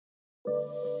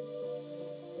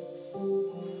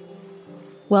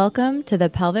Welcome to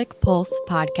the Pelvic Pulse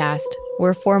podcast,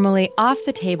 where formally off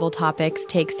the table topics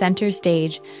take center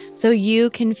stage so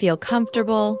you can feel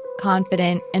comfortable,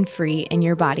 confident, and free in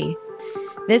your body.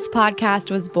 This podcast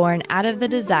was born out of the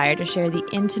desire to share the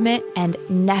intimate and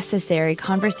necessary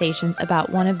conversations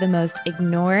about one of the most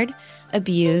ignored,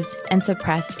 abused, and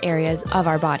suppressed areas of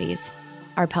our bodies,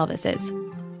 our pelvises.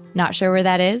 Not sure where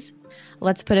that is?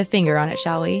 Let's put a finger on it,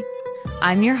 shall we?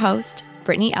 I'm your host,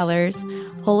 Brittany Ellers,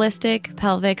 holistic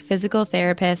pelvic physical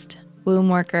therapist, womb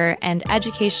worker, and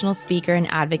educational speaker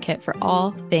and advocate for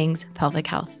all things pelvic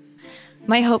health.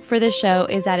 My hope for this show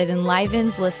is that it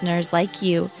enlivens listeners like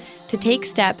you to take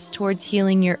steps towards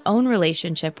healing your own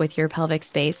relationship with your pelvic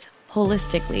space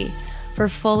holistically for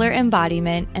fuller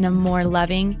embodiment and a more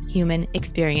loving human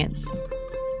experience.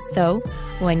 So,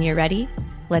 when you're ready,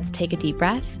 let's take a deep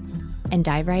breath and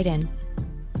dive right in.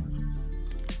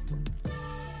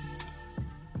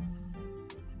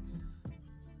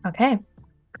 Okay.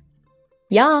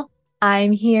 Y'all,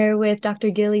 I'm here with Dr.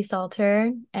 Gilly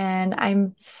Salter, and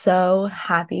I'm so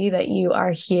happy that you are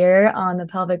here on the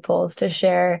Pelvic Pulse to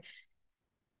share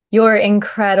your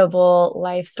incredible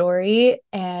life story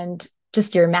and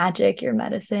just your magic, your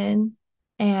medicine.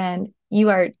 And you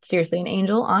are seriously an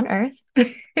angel on earth.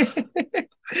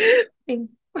 And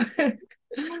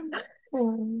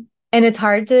it's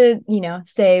hard to,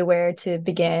 say where to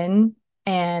begin.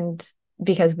 And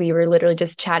because we were literally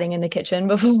just chatting in the kitchen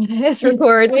before this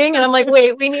recording. And I'm like,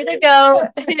 wait, we need to go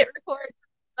hit record.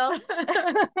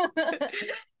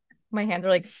 My hands are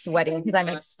like sweating because I'm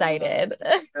excited.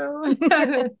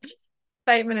 Excitement,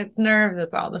 it's nerves,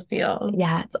 it's all the feels.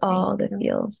 Yeah, it's all the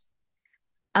feels.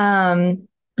 Do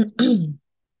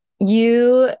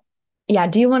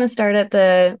you want to start at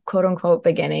the quote unquote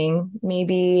beginning?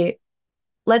 Maybe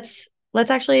let's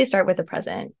actually start with the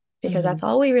present, because that's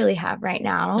all we really have right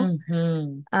now.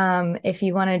 If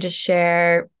you want to just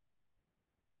share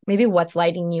maybe what's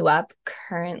lighting you up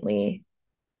currently,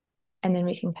 and then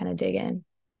we can kind of dig in.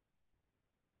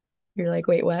 You're like,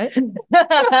 wait, what?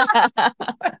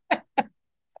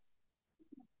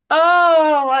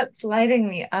 Oh, what's lighting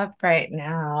me up right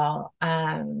now?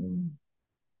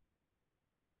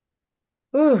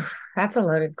 That's a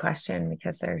loaded question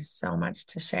because there's so much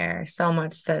to share, so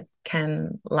much that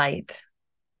can light,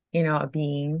 a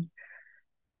being.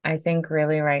 I think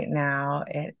really right now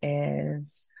it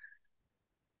is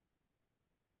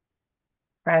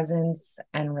presence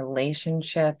and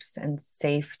relationships and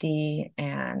safety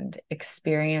and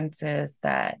experiences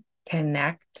that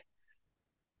connect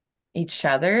each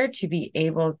other to be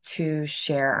able to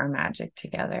share our magic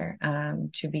together,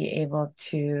 to be able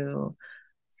to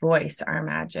voice our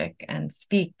magic and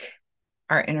speak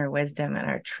our inner wisdom and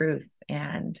our truth.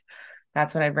 And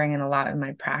that's what I bring in a lot in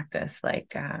my practice,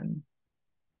 like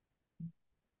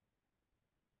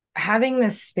having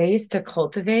this space to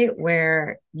cultivate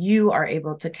where you are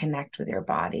able to connect with your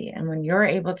body. And when you're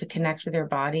able to connect with your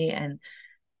body and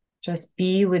just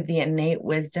be with the innate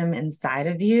wisdom inside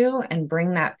of you and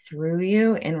bring that through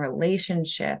you in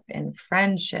relationship, in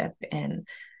friendship, in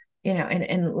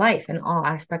life, in all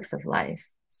aspects of life.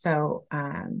 So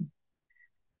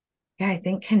I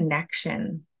think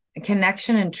connection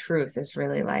and truth is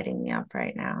really lighting me up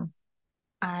right now.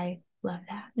 I love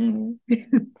that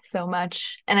so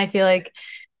much. And I feel like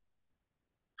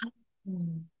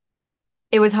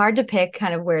it was hard to pick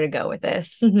kind of where to go with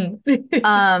this.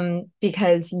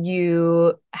 Because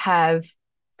you have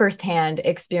firsthand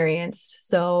experienced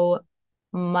so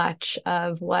much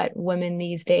of what women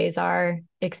these days are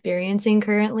experiencing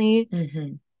currently,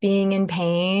 being in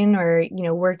pain or,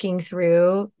 working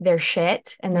through their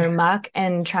shit and their muck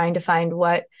and trying to find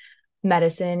what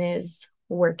medicine is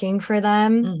working for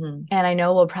them. And I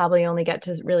know we'll probably only get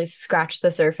to really scratch the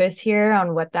surface here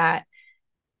on what that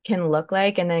can look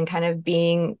like, and then kind of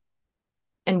being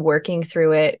and working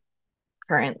through it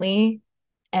currently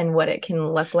and what it can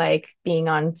look like being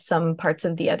on some parts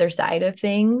of the other side of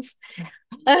things.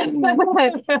 Because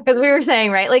we were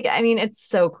saying, right, like, I mean, it's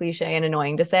so cliche and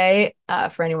annoying to say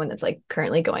for anyone that's like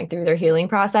currently going through their healing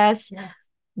process,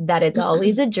 that it's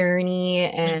always a journey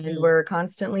and we're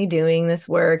constantly doing this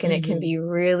work, and it can be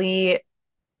really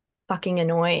fucking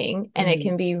annoying and it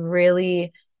can be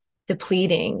really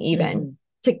depleting even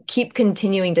to keep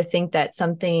continuing to think that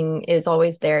something is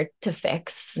always there to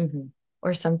fix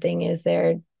or something is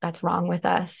there that's wrong with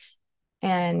us,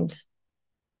 and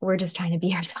we're just trying to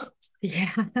be ourselves.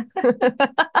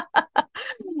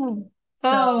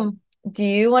 So do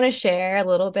you want to share a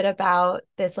little bit about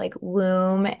this like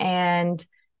womb and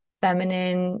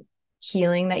feminine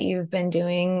healing that you've been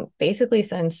doing basically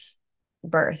since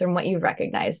birth and what you've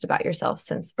recognized about yourself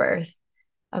since birth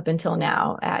up until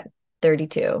now at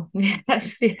 32.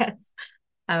 Yes, yes.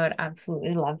 I would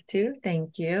absolutely love to.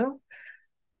 Thank you.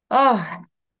 Oh,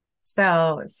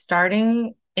 so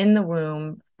starting in the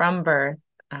womb from birth,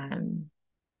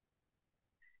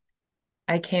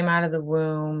 I came out of the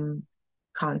womb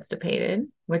constipated,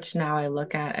 which now I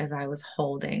look at as I was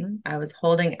holding. I was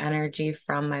holding energy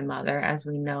from my mother. As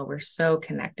we know, we're so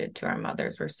connected to our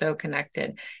mothers. We're so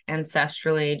connected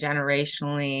ancestrally,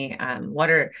 generationally. What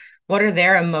are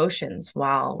their emotions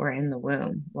while we're in the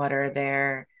womb? What are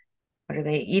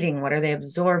they eating? What are they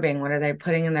absorbing? What are they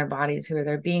putting in their bodies? Who are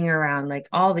they being around? Like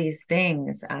all these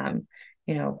things,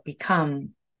 become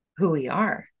who we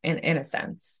are in a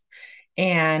sense.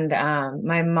 And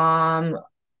my mom,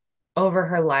 over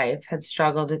her life, had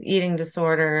struggled with eating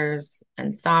disorders,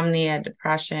 insomnia,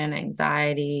 depression,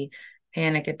 anxiety,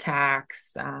 panic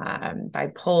attacks,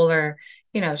 bipolar.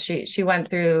 She went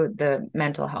through the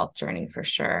mental health journey for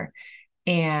sure.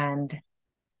 And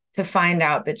to find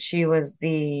out that she was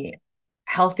the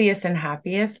healthiest and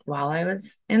happiest while I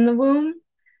was in the womb.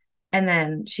 And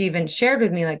then she even shared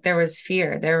with me, like, there was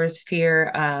fear. There was fear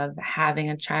of having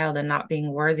a child and not being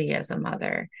worthy as a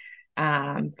mother,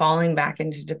 falling back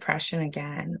into depression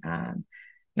again,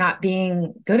 not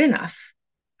being good enough.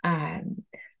 So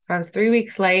I was 3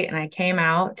 weeks late and I came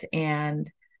out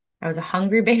and I was a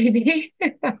hungry baby.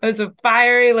 I was a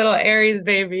fiery little Aries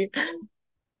baby.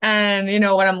 And,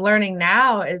 what I'm learning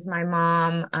now is my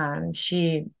mom,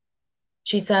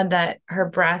 she said that her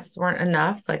breasts weren't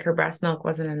enough, like her breast milk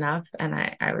wasn't enough. And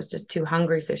I was just too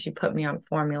hungry. So she put me on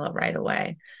formula right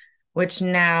away, which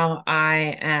now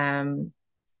I am,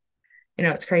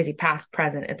 it's crazy, past,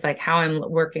 present. It's like how I'm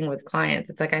working with clients.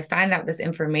 It's like I find out this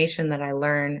information that I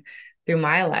learn through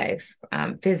my life,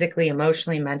 physically,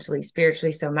 emotionally, mentally,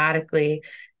 spiritually, somatically.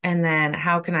 And then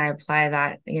how can I apply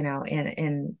that,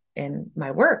 in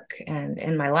my work and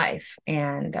in my life?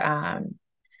 And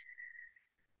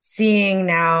seeing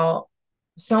now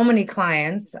so many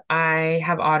clients, I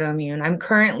have autoimmune. I'm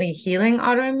currently healing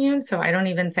autoimmune, so I don't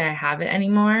even say I have it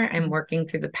anymore. I'm working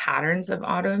through the patterns of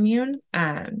autoimmune.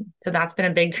 So that's been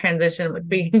a big transition, which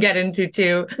we can get into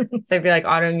too. So I feel like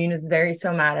autoimmune is very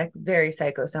somatic, very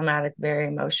psychosomatic, very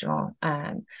emotional.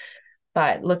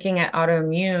 But looking at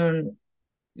autoimmune,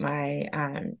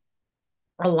 a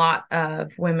lot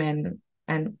of women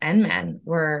and men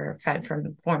were fed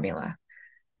from formula.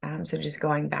 So just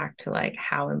going back to like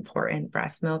how important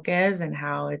breast milk is and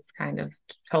how it's kind of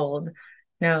told,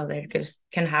 no, they just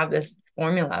can have this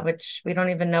formula, which we don't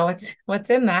even know what's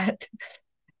in that.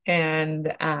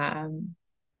 And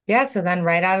yeah, so then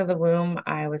right out of the womb,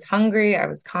 I was hungry, I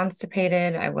was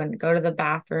constipated, I wouldn't go to the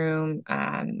bathroom.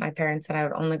 My parents said I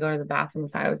would only go to the bathroom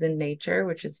if I was in nature,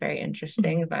 which is very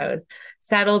interesting. If I was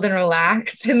settled and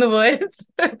relaxed in the woods,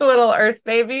 a little earth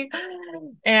baby.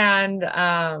 And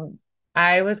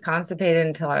I was constipated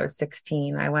until I was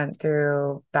 16. I went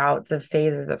through bouts of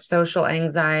phases of social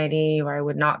anxiety where I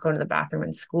would not go to the bathroom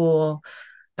in school.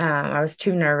 I was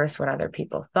too nervous what other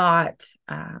people thought.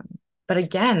 But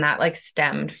again, that like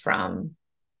stemmed from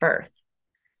birth.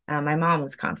 My mom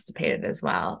was constipated as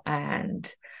well. And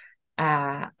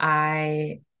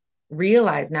I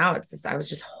realized now I was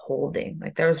just holding,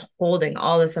 like there was holding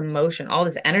all this emotion, all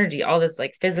this energy, all this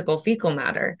like physical fecal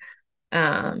matter.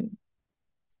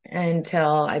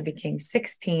 Until I became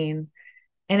 16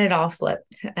 and it all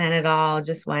flipped and it all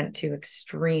just went to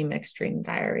extreme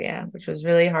diarrhea, which was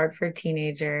really hard for a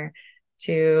teenager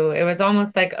it was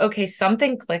almost like, okay,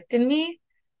 something clicked in me,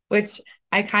 which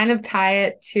I kind of tie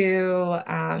it to,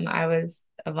 I was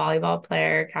a volleyball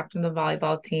player, captain of the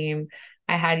volleyball team.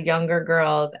 I had younger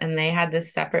girls and they had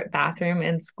this separate bathroom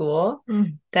in school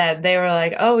that they were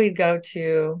like, oh, we'd go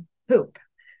to poop.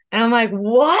 And I'm like,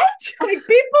 what? Like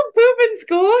people poop in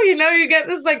school? You get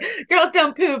this like, girls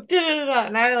don't poop. Da, da, da.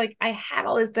 And I had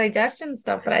all this digestion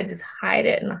stuff, but I just hide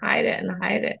it and hide it and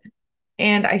hide it.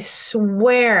 And I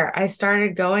swear I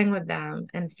started going with them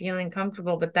and feeling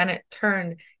comfortable, but then it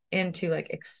turned into like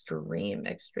extreme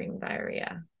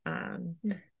diarrhea.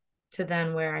 To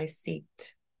then where I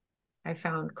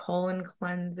found colon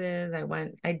cleanses.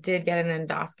 I did get an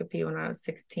endoscopy when I was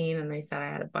 16 and they said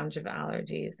I had a bunch of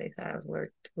allergies. They said I was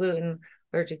allergic to gluten,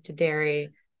 allergic to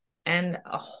dairy, and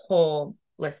a whole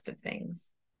list of things.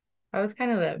 I was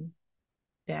kind of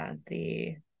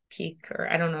the peak, or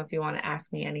I don't know if you want to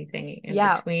ask me anything in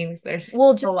between. There's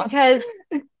just because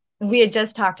we had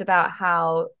just talked about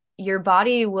how your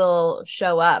body will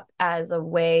show up as a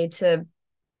way to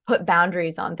put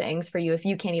boundaries on things for you if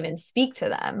you can't even speak to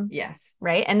them. Yes.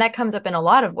 Right. And that comes up in a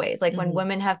lot of ways, like when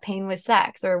women have pain with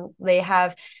sex or they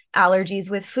have allergies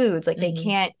with foods, like they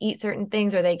can't eat certain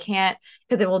things, or they can't,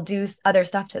 because it will do other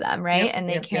stuff to them, right? And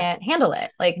they can't handle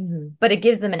it, like, but it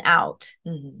gives them an out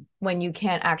when you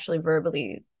can't actually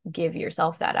verbally give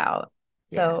yourself that out.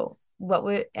 So what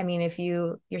would, I mean, if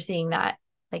you're seeing that,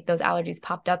 like those allergies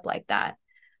popped up like that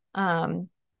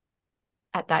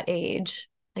at that age,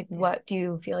 like what do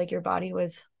you feel like your body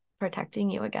was protecting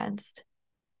you against?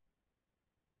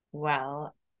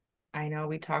 Well, I know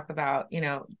we talk about,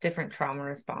 different trauma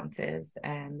responses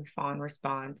and the fawn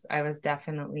response. I was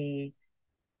definitely,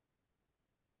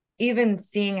 even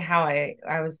seeing how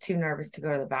I was too nervous to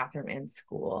go to the bathroom in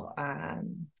school.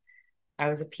 I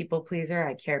was a people pleaser.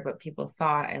 I cared what people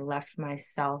thought. I left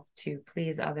myself to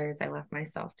please others. I left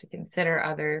myself to consider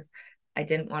others. I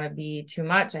didn't want to be too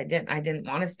much. I didn't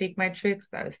want to speak my truth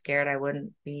because I was scared I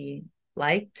wouldn't be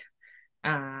liked.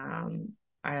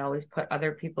 I always put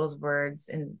other people's words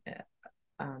in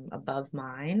above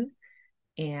mine.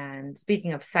 And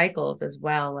speaking of cycles as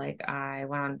well, like I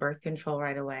went on birth control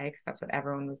right away because that's what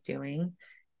everyone was doing.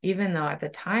 Even though at the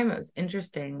time it was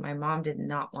interesting, my mom did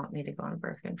not want me to go on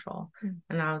birth control.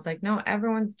 And I was like, no,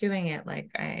 everyone's doing it.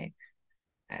 Like I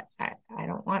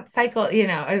don't want cycle,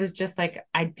 it was just like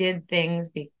I did things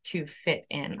to fit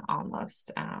in almost,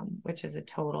 which is a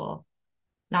total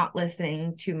not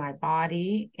listening to my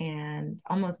body and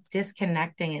almost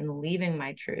disconnecting and leaving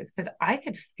my truth because I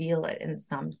could feel it in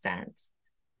some sense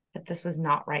that this was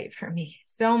not right for me.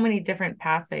 So many different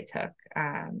paths I took.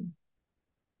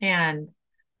 And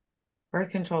birth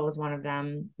control was one of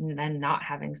them. And then not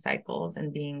having cycles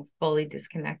and being fully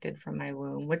disconnected from my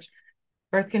womb, which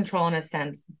birth control in a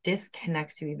sense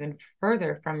disconnects you even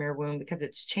further from your womb because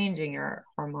it's changing your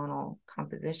hormonal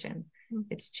composition.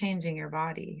 It's changing your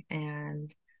body.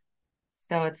 And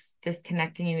so it's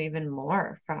disconnecting you even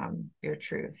more from your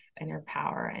truth and your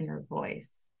power and your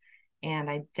voice. And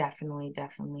I definitely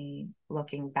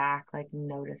looking back, like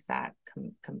notice that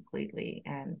completely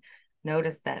and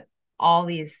notice that all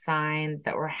these signs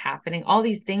that were happening, all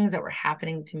these things that were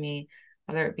happening to me,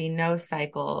 whether it be no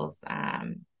cycles,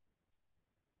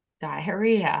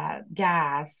 diarrhea,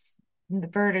 gas,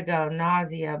 vertigo,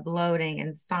 nausea, bloating,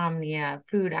 insomnia,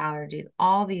 food allergies,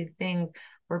 all these things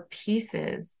were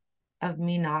pieces of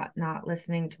me not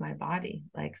listening to my body,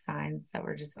 like signs that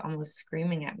were just almost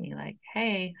screaming at me like,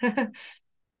 hey,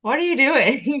 what are you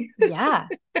doing? Yeah.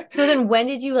 So then when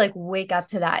did you like wake up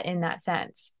to that in that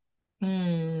sense?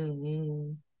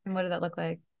 And what did that look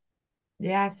like?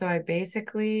 Yeah, so I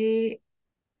basically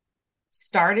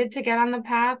started to get on the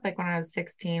path like when I was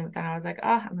 16, but then I was like,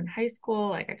 oh, I'm in high school,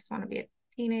 like I just want to be a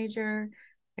teenager.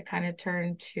 I kind of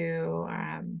turned to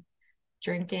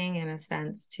drinking in a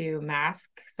sense to mask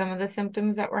some of the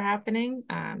symptoms that were happening.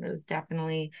 It was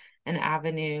definitely an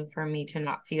avenue for me to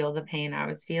not feel the pain I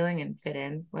was feeling and fit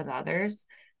in with others.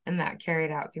 And that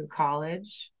carried out through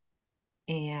college.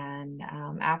 And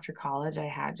after college, I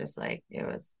had just like, it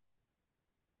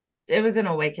was an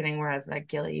awakening where I was like,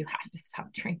 Gilly, you have to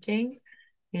stop drinking.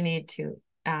 You need to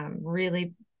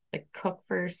really like cook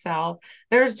for yourself.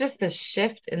 There was just this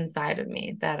shift inside of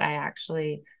me that I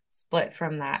actually split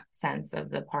from that sense of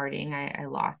the partying. I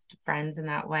lost friends in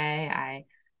that way.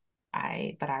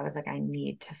 But I was like, I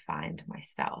need to find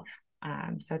myself.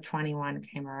 So 21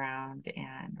 came around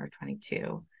or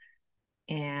 22.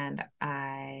 And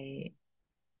I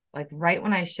like right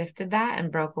when I shifted that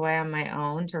and broke away on my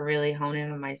own to really hone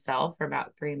in on myself for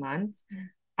about 3 months,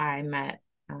 I met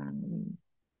a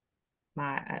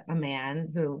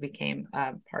man who became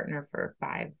a partner for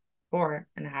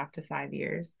 4.5 to 5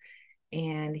 years.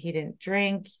 And he didn't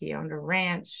drink. He owned a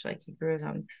ranch. Like he grew his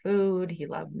own food. He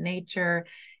loved nature.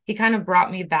 He kind of brought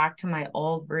me back to my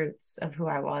old roots of who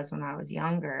I was when I was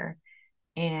younger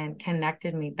and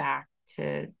connected me back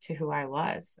to who I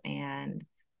was. And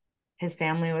his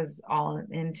family was all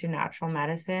into natural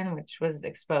medicine, which was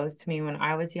exposed to me when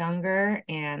I was younger.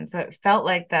 And so it felt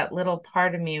like that little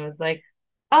part of me was like,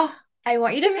 oh, I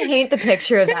want you to paint the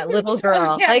picture of that little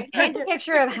girl. Yes. Like paint the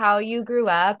picture of how you grew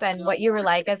up and what you were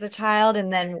like as a child,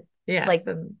 and then like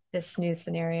this new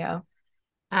scenario.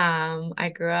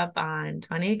 I grew up on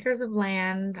 20 acres of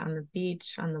land, on the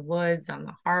beach, on the woods, on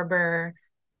the harbor.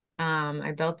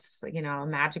 I built, a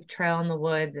magic trail in the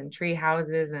woods and tree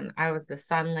houses, and I was the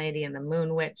sun lady and the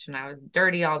moon witch, and I was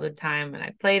dirty all the time, and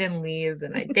I played in leaves,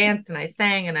 and I danced, and I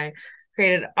sang, and I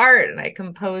created art, and I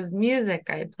composed music.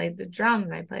 I played the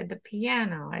drums, I played the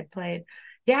piano, I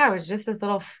was just this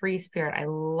little free spirit. I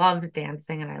loved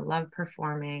dancing, and I loved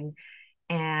performing,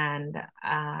 and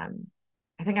I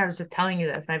think I was just telling you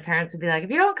this. My parents would be like, if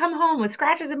you don't come home with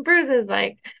scratches and bruises,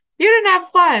 like you didn't have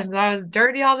fun. I was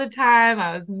dirty all the time.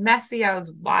 I was messy. I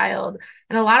was wild.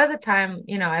 And a lot of the time,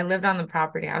 I lived on the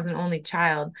property. I was an only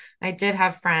child. I did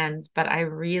have friends, but I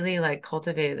really like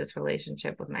cultivated this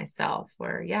relationship with myself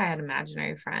where, yeah, I had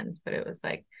imaginary friends, but it was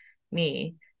like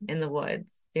me in the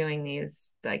woods doing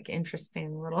these like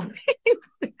interesting little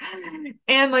things.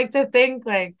 And like to think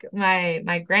like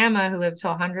my grandma who lived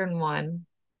till 101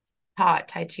 taught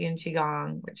Tai Chi and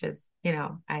Qigong, which is,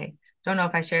 I don't know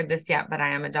if I shared this yet, but I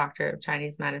am a doctor of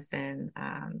Chinese medicine,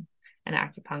 and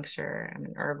acupuncture. I'm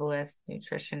an herbalist,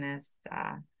 nutritionist,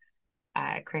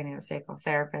 craniosacral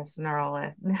therapist,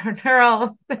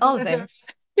 neural, All of this.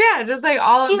 yeah, just like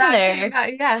all of that.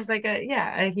 Healer. Yeah, it's like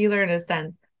a healer in a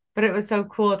sense. But it was so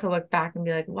cool to look back and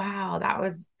be like, wow, that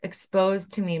was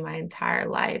exposed to me my entire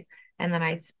life. And then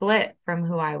I split from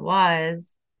who I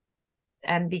was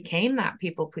and became that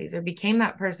people pleaser, became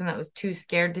that person that was too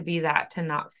scared to be that to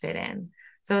not fit in.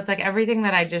 So it's like everything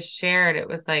that I just shared, it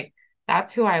was like,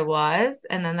 that's who I was.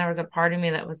 And then there was a part of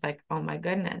me that was like, oh my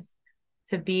goodness,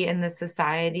 to be in this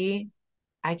society,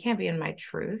 I can't be in my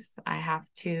truth. I have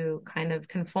to kind of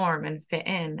conform and fit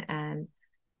in and,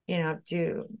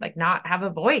 do like not have a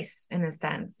voice in a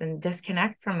sense and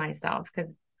disconnect from myself because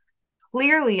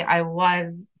clearly I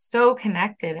was so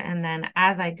connected. And then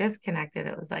as I disconnected,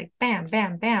 it was like bam,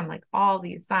 bam, bam, like all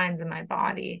these signs in my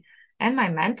body and my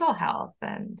mental health.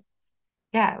 And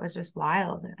yeah, it was just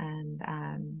wild.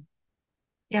 And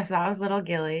yeah, so that was little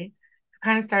Gilly, who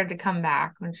kind of started to come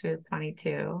back when she was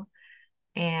 22.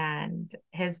 And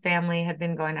his family had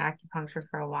been going to acupuncture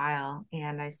for a while.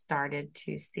 And I started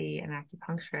to see an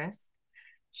acupuncturist.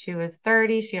 She was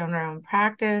 30. She owned her own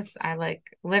practice. I like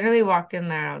literally walked in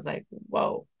there and I was like,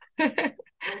 whoa. Because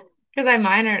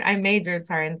I majored,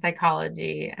 sorry, in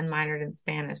psychology and minored in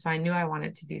Spanish. So I knew I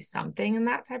wanted to do something in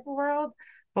that type of world.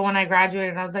 But when I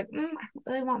graduated, I was like, I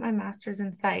really want my master's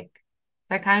in psych.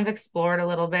 So I kind of explored a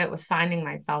little bit, was finding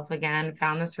myself again,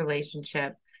 found this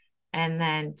relationship, and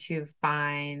then to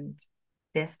find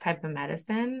this type of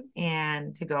medicine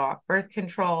and to go off birth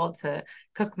control, to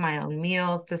cook my own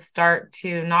meals, to start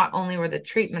to not only were the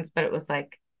treatments, but it was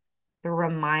like the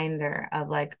reminder of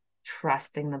like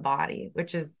trusting the body,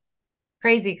 which is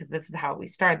crazy because this is how we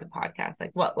started the podcast,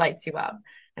 like what lights you up.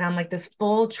 And I'm like this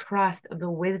full trust of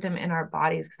the wisdom in our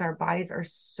bodies because our bodies are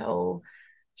so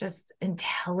just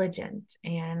intelligent.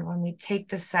 And when we take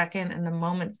the second and the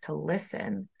moments to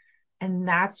listen, and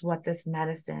that's what this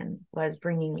medicine was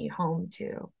bringing me home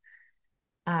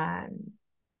um,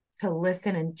 to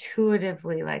listen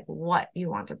intuitively, like what you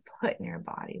want to put in your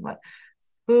body, what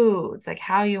foods, like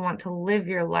how you want to live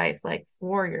your life, like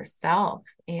for yourself.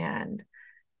 And,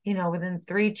 within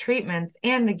 3 treatments,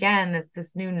 and again,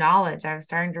 this new knowledge, I was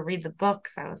starting to read the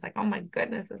books. I was like, oh my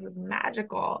goodness, this is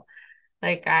magical.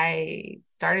 Like I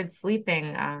started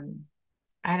sleeping.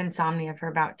 I had insomnia for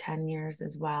about 10 years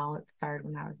as well. It started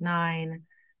when I was 9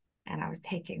 and I was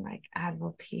taking like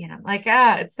Advil P and I'm like,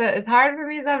 it's hard for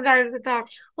me sometimes to talk.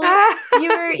 Well,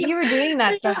 you were doing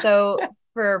that stuff though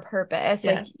for a purpose.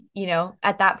 Yeah. Like,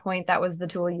 at that point that was the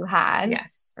tool you had.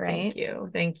 Yes. Right. Thank you.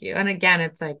 Thank you. And again,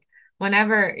 it's like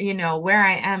whenever, where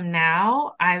I am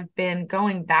now, I've been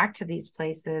going back to these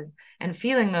places and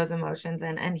feeling those emotions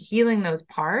and healing those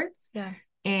parts. Yeah.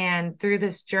 And through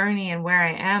this journey and where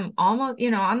I am almost,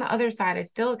 on the other side, I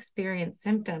still experience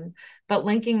symptoms, but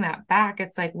linking that back,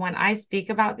 it's like when I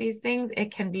speak about these things,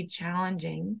 it can be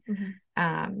challenging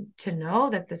to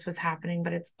know that this was happening,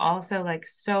 but it's also like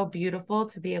so beautiful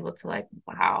to be able to like,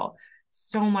 wow,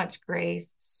 so much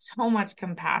grace, so much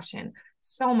compassion,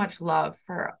 so much love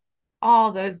for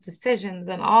all those decisions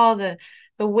and all the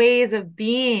ways of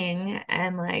being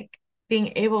and like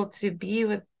being able to be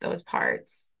with those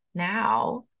parts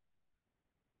now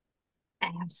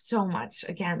and have so much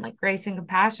again like grace and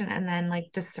compassion and then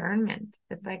like discernment.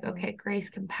 It's like okay, grace,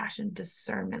 compassion,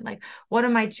 discernment, like what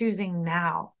am I choosing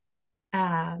now,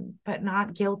 but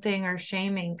not guilting or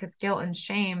shaming, because guilt and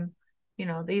shame,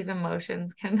 these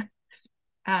emotions can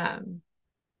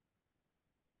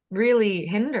really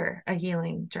hinder a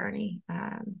healing journey.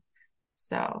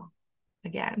 So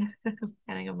again, I'm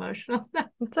getting emotional.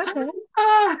 It's okay.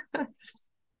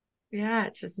 Yeah,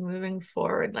 it's just moving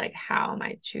forward. Like, how am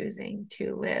I choosing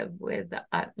to live with the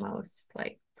utmost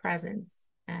like presence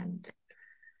and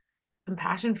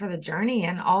compassion for the journey,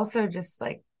 and also just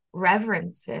like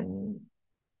reverence in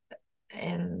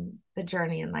the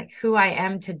journey, and like who I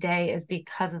am today is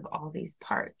because of all these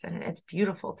parts. And it's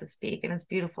beautiful to speak, and it's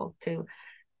beautiful to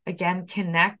again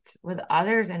connect with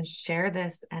others and share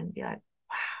this and be like,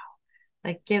 wow,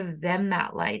 like give them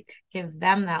that light,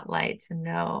 to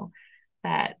know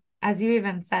that, as you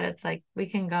even said, it's like we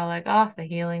can go like, oh, the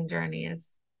healing journey is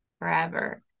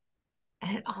forever.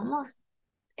 And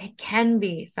it can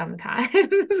be sometimes.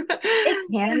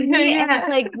 It can be. And it's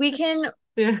like we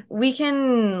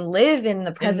can live in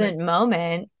the present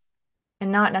moment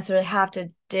and not necessarily have to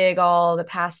dig all the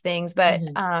past things. But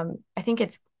I think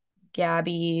it's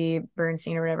Gabby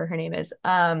Bernstein or whatever her name is.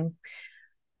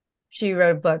 She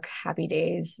wrote a book, Happy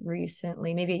Days,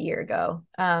 recently, maybe a year ago.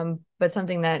 But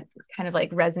something that kind of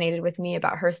like resonated with me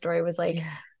about her story was like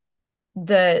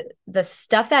the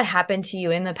stuff that happened to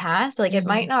you in the past, like it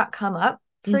might not come up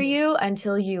for you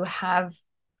until you've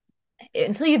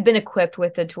been equipped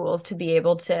with the tools to be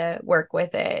able to work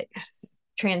with it,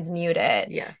 transmute it.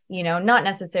 Yes. You know, not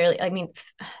necessarily, I mean,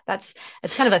 it's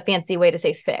kind of a fancy way to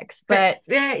say fix, but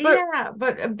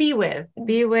but be with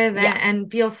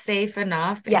and feel safe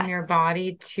enough in your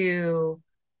body to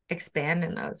expand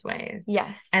in those ways.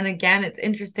 Yes. And again, it's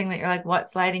interesting that you're like,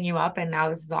 what's lighting you up? And now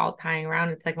this is all tying around.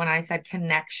 It's like when I said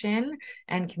connection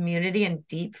and community and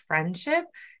deep friendship,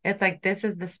 it's like, this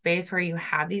is the space where you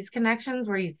have these connections,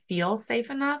 where you feel safe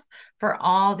enough for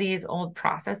all these old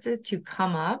processes to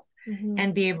come up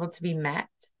and be able to be met.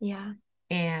 Yeah.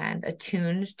 And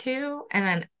attuned to, and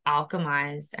then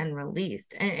alchemized and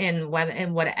released in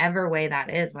whatever way that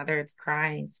is, whether it's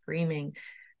crying, screaming,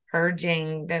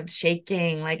 purging, the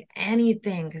shaking, like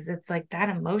anything, because it's like that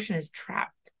emotion is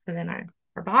trapped within our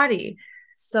body.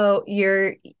 So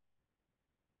you're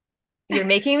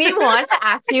making me want to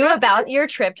ask you about your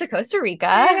trip to Costa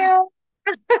Rica.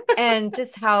 And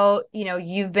just how, you know,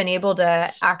 you've been able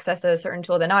to access a certain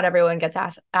tool that not everyone gets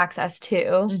access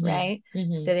to, right?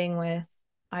 Sitting with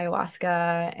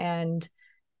ayahuasca and,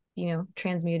 you know,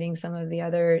 transmuting some of the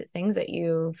other things that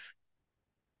you've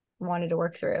wanted to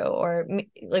work through, or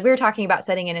like we were talking about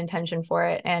setting an intention for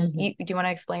it. And do you want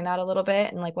to explain that a little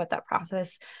bit and like what that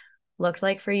process looked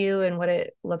like for you and what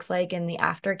it looks like in the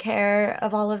aftercare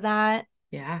of all of that?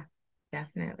 Yeah,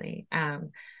 definitely.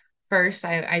 First,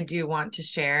 I do want to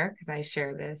share, because I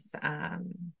share this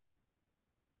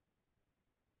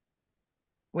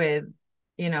with,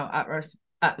 you know,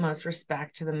 utmost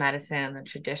respect to the medicine and the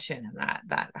tradition and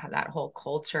that whole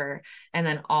culture. And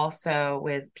then also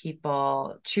with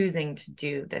people choosing to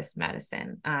do this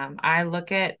medicine. I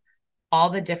look at all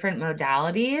the different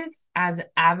modalities as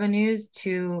avenues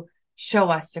to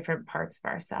show us different parts of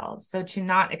ourselves. So to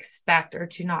not expect or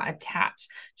to not attach,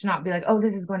 to not be like, oh,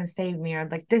 this is going to save me, or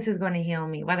like, this is going to heal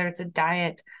me, whether it's a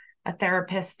diet, a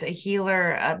therapist, a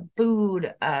healer, a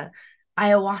food,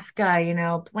 ayahuasca, you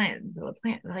know, plant,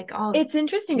 like all. It's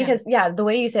interesting because the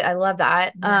way you say it, I love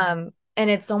that. And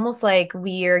it's almost like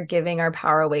we are giving our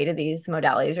power away to these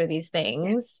modalities or these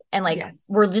things. And like,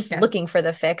 we're just looking for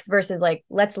the fix versus like,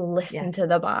 let's listen to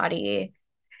the body.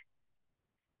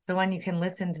 So when you can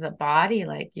listen to the body,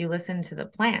 like you listen to the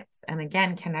plants, and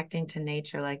again, connecting to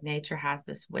nature, like nature has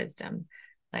this wisdom.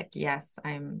 Like, yes,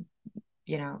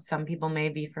 you know, some people may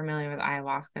be familiar with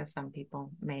ayahuasca, some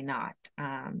people may not.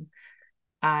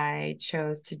 I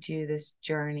chose to do this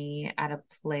journey at a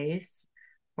place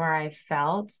where I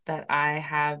felt that I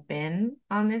have been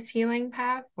on this healing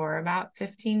path for about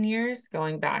 15 years,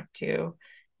 going back to,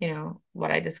 you know, what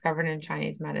I discovered in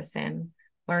Chinese medicine,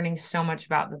 learning so much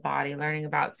about the body, learning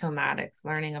about somatics,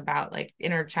 learning about like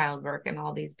inner child work and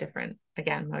all these different,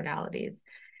 again, modalities.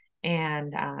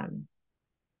 And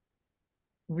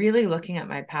really looking at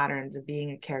my patterns of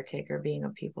being a caretaker, being a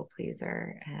people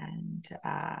pleaser, and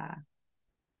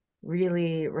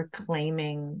really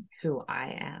reclaiming who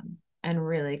I am and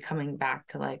really coming back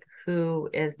to like, who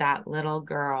is that little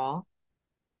girl?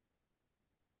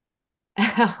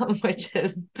 Which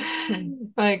is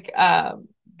like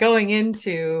going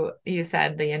into, you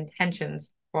said, the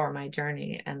intentions for my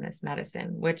journey and this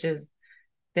medicine, which is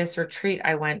this retreat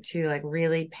I went to, like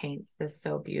really paints this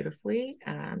so beautifully,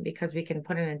 because we can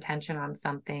put an intention on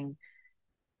something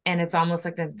and it's almost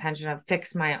like the intention of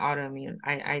fix my autoimmune.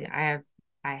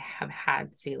 I have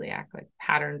had celiac, like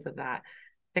patterns of that,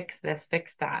 fix this,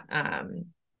 fix that.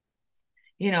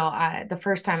 You know, the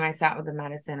first time I sat with the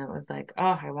medicine, it was like,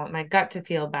 oh, I want my gut to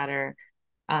feel better.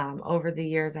 Over the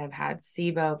years, I've had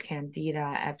SIBO,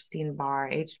 Candida, Epstein-Barr,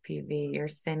 HPV,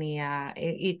 Yersinia,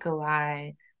 E.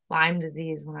 coli, Lyme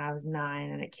disease when I was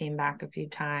 9, and it came back a few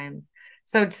times.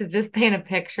 So to just paint a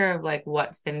picture of like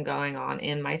what's been going on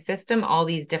in my system, all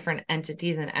these different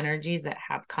entities and energies that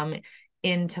have come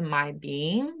into my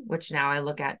being, which now I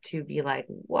look at to be like,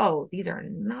 whoa, these are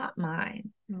not mine.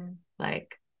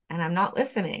 Like, and I'm not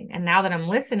listening. And now that I'm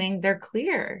listening, they're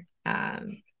clear. So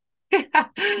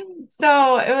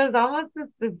it was almost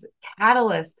this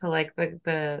catalyst to like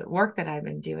the work that I've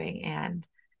been doing. And,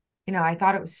 you know, I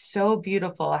thought it was so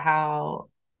beautiful how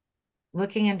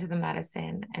looking into the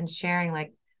medicine and sharing,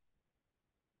 like,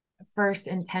 first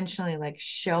intentionally like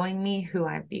showing me who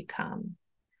I've become,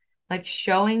 like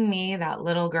showing me that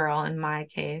little girl in my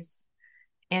case,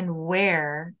 and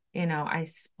where, I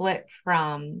split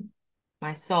from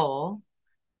my soul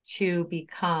to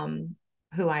become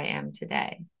who I am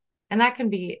today. And that can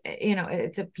be,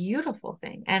 it's a beautiful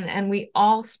thing. And we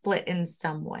all split in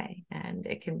some way. And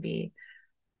it can be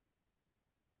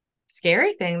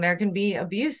scary thing. There can be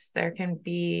abuse. There can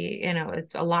be,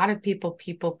 it's a lot of people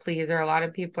please, or a lot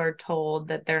of people are told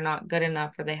that they're not good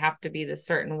enough or they have to be the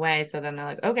certain way. So then they're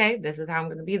like, okay, this is how I'm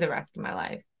going to be the rest of my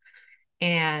life.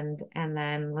 And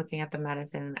then looking at the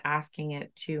medicine and asking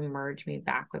it to merge me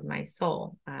back with my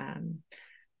soul,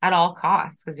 at all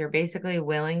costs, because you're basically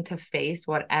willing to face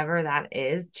whatever that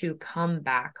is to come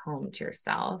back home to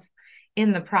yourself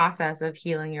in the process of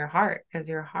healing your heart, because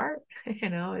your heart,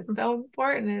 is so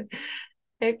important.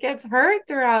 It gets hurt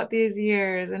throughout these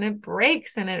years, and it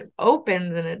breaks and it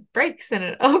opens and it breaks and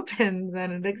it opens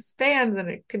and it expands and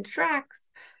it contracts.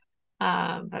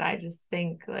 But I just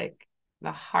think like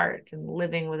the heart and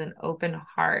living with an open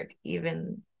heart,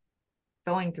 even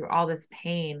going through all this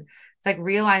pain, it's like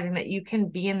realizing that you can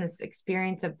be in this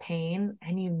experience of pain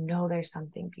and there's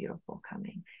something beautiful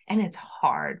coming. And it's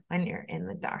hard when you're in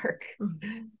the dark,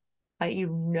 but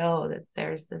that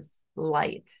there's this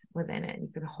light within it. You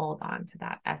can hold on to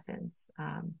that essence.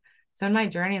 So in my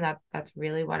journey, that's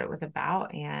really what it was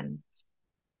about. And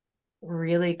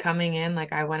really coming in,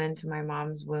 like I went into my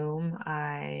mom's womb.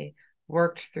 I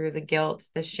worked through the guilt,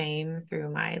 the shame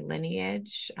through my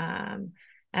lineage.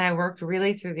 And I worked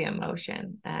really through the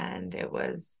emotion. And it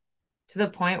was to the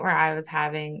point where I was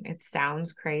having, it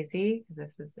sounds crazy because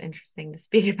this is interesting to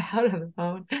speak about on the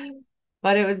phone,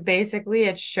 but it was basically,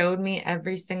 it showed me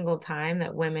every single time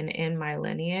that women in my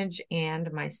lineage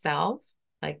and myself,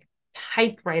 like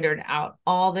typewritered out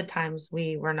all the times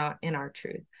we were not in our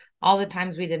truth, all the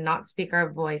times we did not speak our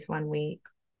voice when we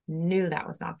knew that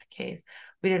was not the case.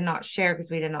 We did not share because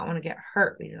we did not want to get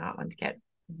hurt. We did not want to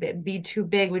be too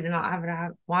big. We did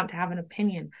not want to have an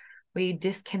opinion. We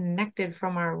disconnected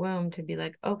from our womb to be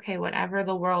like, okay, whatever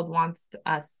the world wants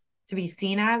us to be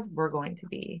seen as, we're going to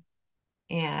be.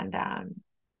 And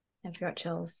I've got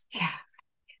chills. Yeah.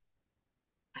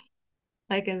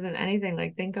 Like, isn't anything,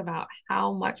 like, think about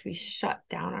how much we shut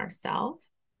down ourselves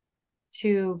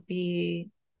to be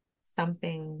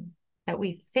something that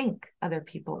we think other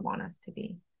people want us to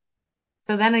be.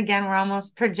 So then again, we're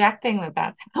almost projecting that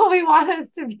that's how we want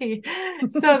us to be.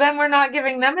 So then we're not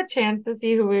giving them a chance to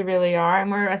see who we really are.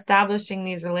 And we're establishing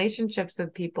these relationships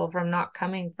with people from not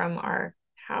coming from our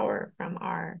power, from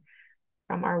our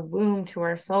womb to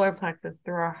our solar plexus,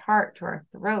 through our heart to our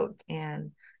throat.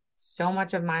 And so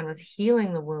much of mine was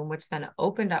healing the womb, which then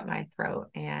opened up my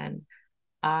throat. And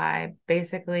I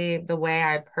basically, the way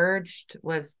I purged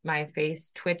was my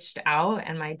face twitched out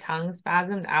and my tongue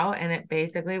spasmed out. And it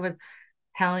basically was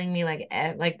telling me like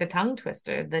the tongue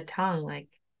twister, the tongue, like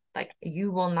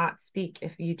you will not speak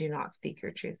if you do not speak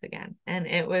your truth again. And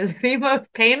it was the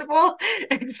most painful,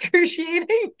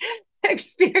 excruciating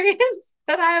experience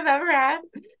that I have ever had.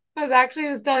 I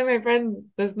was telling my friend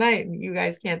this night, and you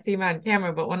guys can't see me on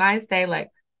camera, but when I say like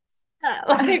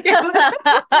tongue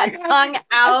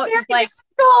out, like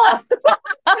I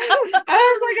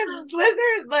was like a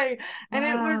lizard, like, and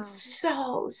it was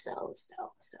so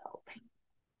painful.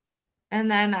 And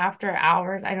then after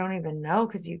hours, I don't even know,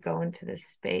 because you go into this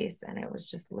space and it was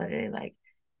just literally like,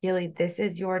 Gilly, this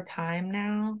is your time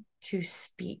now to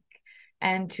speak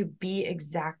and to be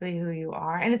exactly who you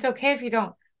are. And it's okay if you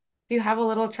have a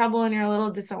little trouble and you're a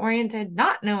little disoriented,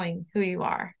 not knowing who you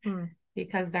are,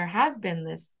 because there has been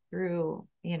this through,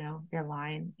 your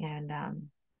line. And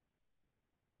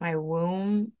my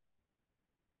womb,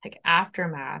 like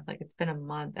aftermath, like it's been a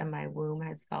month and my womb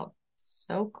has felt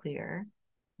so clear.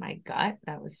 My gut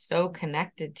that was so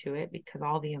connected to it, because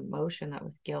all the emotion that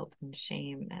was guilt and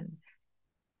shame and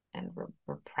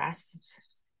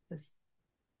repressed this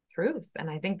truth. And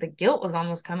I think the guilt was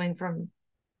almost coming from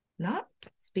not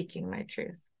speaking my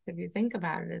truth. If you think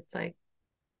about it, it's like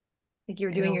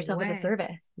you're doing yourself a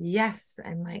disservice. Yes.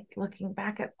 And like looking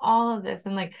back at all of this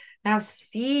and like now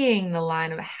seeing the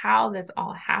line of how this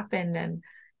all happened. And,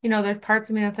 there's parts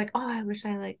of me that's like, oh, I wish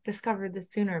I like discovered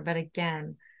this sooner. But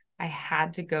again, I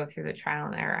had to go through the trial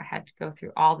and error. I had to go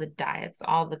through all the diets,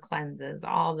 all the cleanses,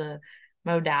 all the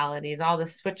modalities, all the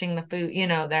switching the food,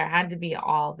 there had to be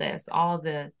all this, all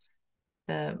the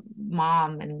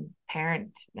mom and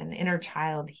parent and inner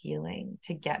child healing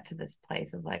to get to this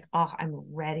place of like, oh, I'm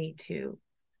ready to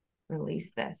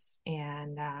release this.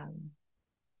 And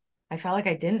I felt like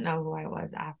I didn't know who I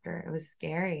was after. It was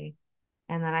scary.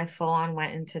 And then I full on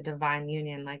went into divine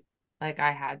union. Like Like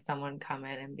I had someone come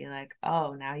in and be like,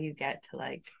 oh, now you get to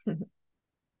like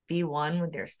be one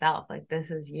with yourself. Like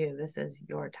this is you. This is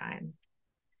your time.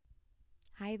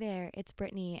 Hi there, it's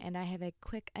Brittany, and I have a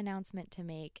quick announcement to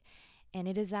make. And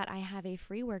it is that I have a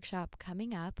free workshop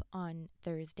coming up on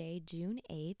Thursday, June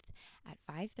 8th at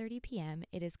 5:30 p.m.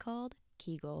 It is called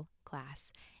Kegel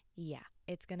Class. Yeah,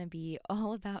 it's going to be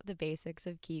all about the basics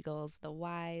of Kegels, the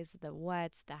whys, the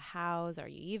whats, the hows. Are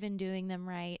you even doing them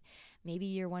right? Maybe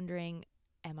you're wondering,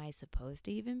 am I supposed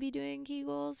to even be doing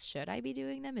Kegels? Should I be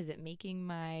doing them? Is it making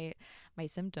my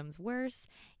symptoms worse?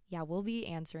 Yeah, we'll be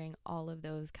answering all of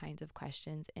those kinds of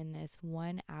questions in this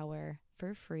 1 hour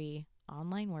for free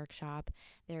online workshop.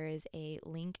 There is a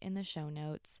link in the show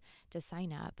notes to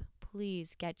sign up.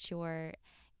 Please get your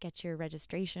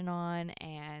registration on,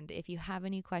 and if you have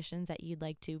any questions that you'd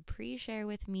like to pre-share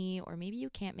with me, or maybe you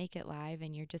can't make it live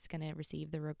and you're just going to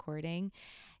receive the recording,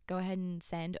 go ahead and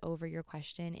send over your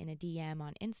question in a DM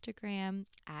on Instagram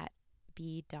at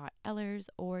b.ellers,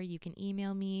 or you can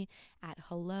email me at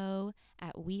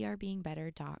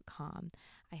hello@wearebeingbetter.com.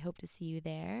 I hope to see you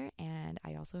there, and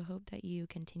I also hope that you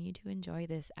continue to enjoy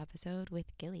this episode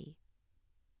with Gilly.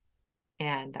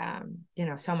 And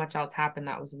so much else happened.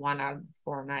 That was 1 out of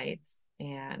 4 nights.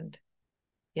 And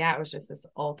yeah, it was just this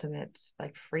ultimate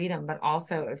like freedom, but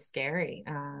also it was scary.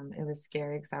 It was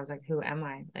scary because I was like, who am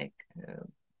I? Like,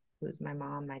 who's my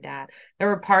mom, my dad? There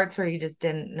were parts where you just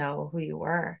didn't know who you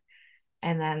were.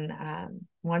 And then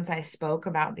once I spoke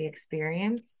about the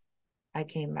experience, I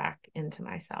came back into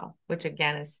myself, which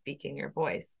again is speaking your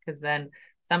voice. Because then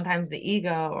sometimes the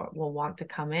ego will want to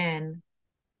come in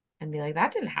and be like,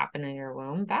 that didn't happen in your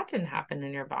womb. That didn't happen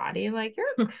in your body. Like,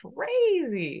 you're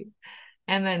crazy.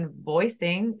 And then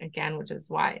voicing again, which is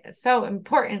why it's so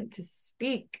important to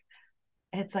speak.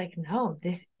 It's like, no,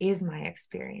 this is my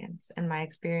experience, and my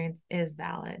experience is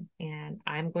valid. And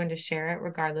I'm going to share it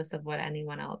regardless of what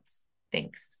anyone else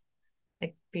thinks.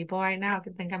 Like people right now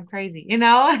could think I'm crazy, and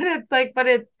it's like, but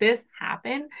this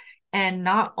happened. And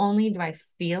not only do I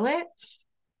feel it,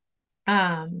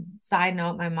 side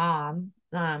note, my mom,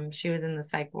 she was in the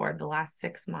psych ward the last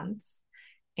 6 months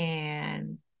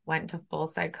and went to full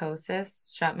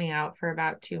psychosis, shut me out for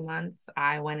about 2 months.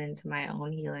 I went into my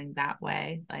own healing that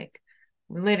way, like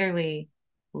literally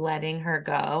letting her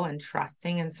go and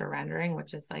trusting and surrendering,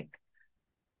 which is like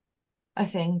a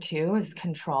thing too, is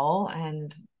control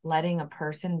and letting a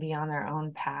person be on their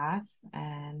own path.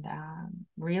 And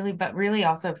really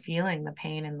also feeling the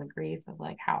pain and the grief of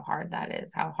like how hard that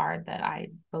is, how hard that I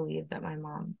believe that my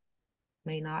mom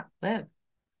may not live,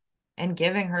 and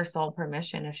giving her soul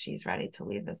permission if she's ready to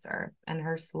leave this earth, and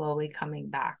her slowly coming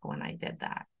back when I did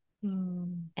that.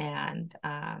 And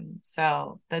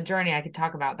so the journey, I could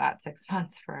talk about that 6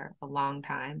 months for a long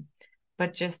time,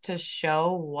 but just to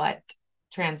show what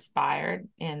transpired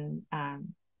in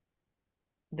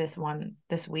this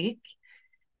week,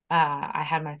 I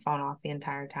had my phone off the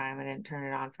entire time. I didn't turn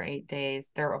it on for 8 days.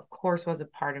 There, of course, was a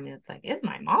part of me that's like, is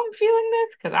my mom feeling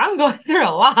this? Because I'm going through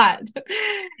a lot.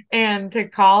 And to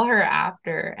call her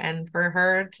after and for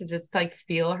her to just like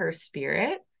feel her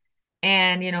spirit.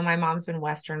 And, my mom's been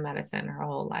Western medicine her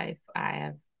whole life.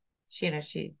 I've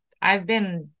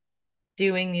been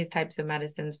doing these types of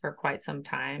medicines for quite some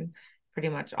time, pretty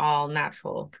much all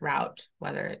natural route,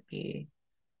 whether it be,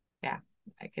 yeah,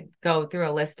 I could go through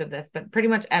a list of this, but pretty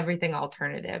much everything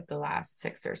alternative the last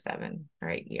 6 or 7 or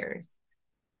 8 years.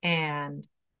 And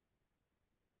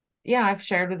I've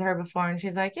shared with her before, and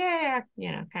she's like, yeah,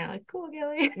 kind of like, cool,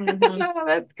 Gilly. Mm-hmm.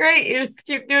 That's great. You just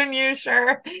keep doing you,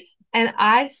 sure. And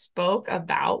I spoke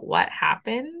about what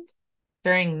happened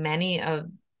during many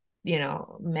of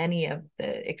the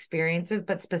experiences,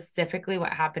 but specifically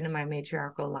what happened in my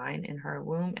matriarchal line in her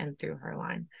womb and through her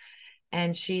line.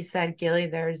 And she said, Gilly,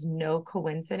 there's no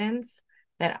coincidence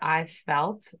that I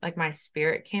felt like my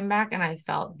spirit came back, and I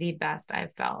felt the best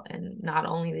I've felt in not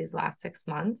only these last 6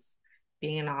 months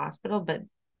being in a hospital, but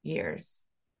years.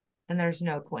 And there's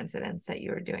no coincidence that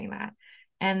you were doing that.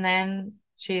 And then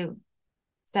she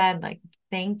said, like,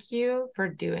 thank you for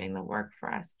doing the work for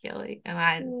us, Gilly.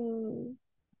 And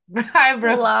I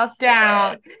broke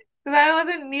down because I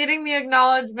wasn't needing the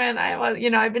acknowledgement.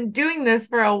 I've been doing this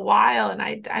for a while,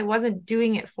 and I wasn't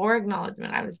doing it for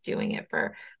acknowledgement. I was doing it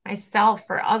for myself,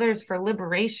 for others, for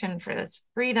liberation, for this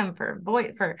freedom, for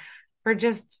voice, for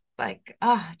just like,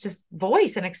 just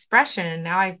voice and expression. And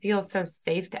now I feel so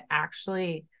safe to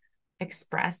actually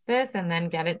express this and then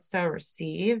get it so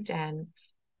received, and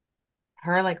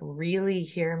her like really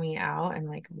hear me out and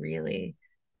like really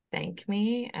thank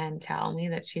me and tell me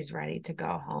that she's ready to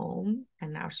go home.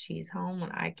 And now she's home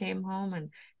when I came home,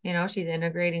 and she's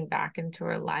integrating back into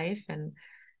her life. And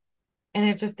And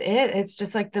it's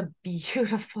just like the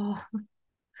beautiful,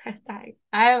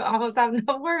 I almost have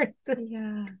no words.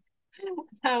 Yeah.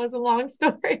 That was a long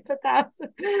story, but that's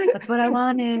what I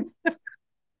wanted.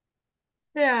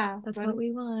 Yeah. That's what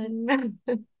we want.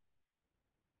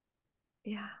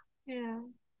 Yeah. Yeah.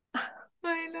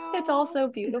 I know. It's all so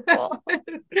beautiful.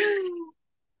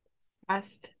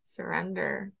 Trust,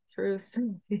 surrender, truth,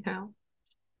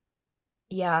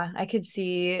 Yeah, I could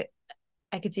see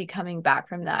coming back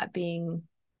from that being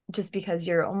just because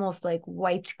you're almost like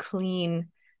wiped clean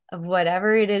of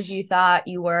whatever it is you thought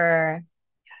you were.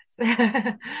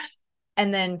 Yes.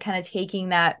 And then kind of taking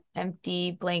that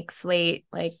empty blank slate,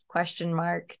 like question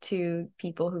mark, to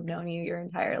people who've known you your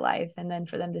entire life. And then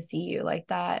for them to see you like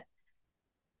that,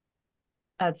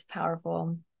 that's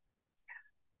powerful.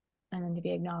 And then to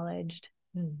be acknowledged.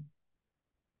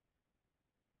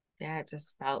 Yeah, it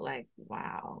just felt like,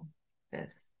 wow,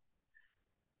 this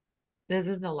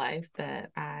is the life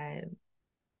that I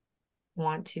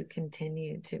want to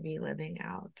continue to be living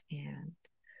out. And,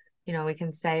 we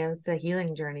can say it's a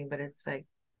healing journey, but it's like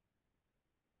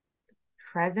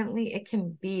presently it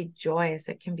can be joyous,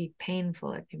 it can be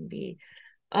painful, it can be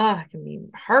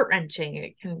heart-wrenching,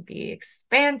 it can be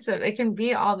expansive, it can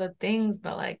be all the things,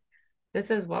 but like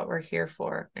this is what we're here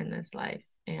for in this life.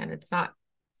 And it's not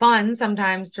fun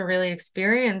sometimes to really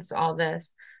experience all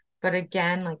this, but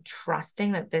again, like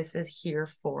trusting that this is here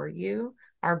for you.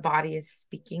 Our body is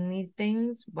speaking these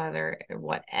things,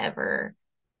 whatever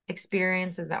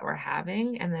experiences that we're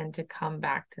having, and then to come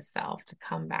back to self, to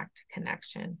come back to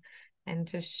connection, and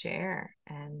to share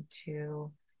and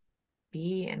to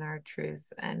be in our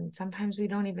truth. And sometimes we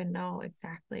don't even know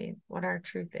exactly what our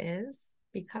truth is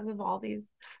because of all these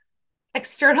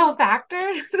external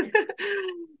factors.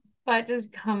 But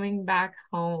just coming back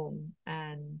home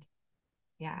and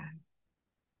yeah.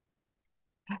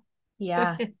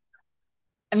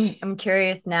 I'm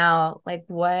curious now, like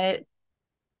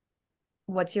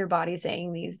what's your body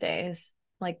saying these days?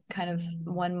 Like kind of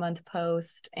 1 month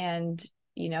post and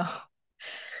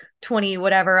 20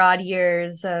 whatever odd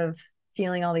years of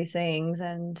feeling all these things,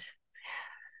 and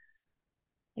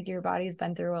like your body's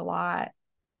been through a lot.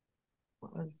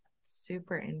 What was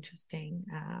super interesting,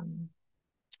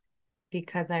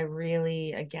 because I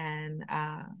really, again,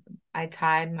 I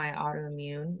tied my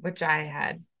autoimmune, which I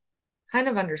had kind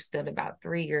of understood about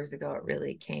 3 years ago. It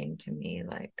really came to me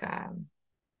like,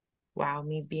 wow,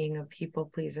 me being a people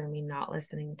pleaser, me not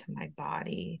listening to my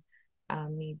body,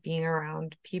 me being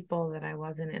around people that I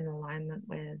wasn't in alignment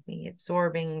with, me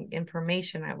absorbing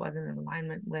information I wasn't in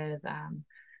alignment with.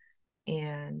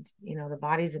 And, the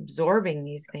body's absorbing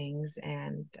these things.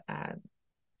 And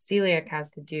celiac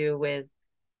has to do with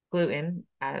gluten,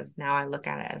 as now I look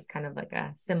at it as kind of like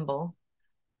a symbol.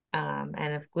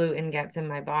 And if gluten gets in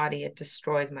my body, it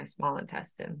destroys my small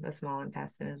intestine. The small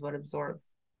intestine is what absorbs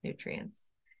nutrients.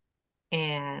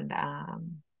 And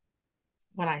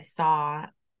what I saw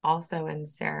also in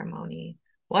ceremony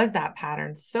was that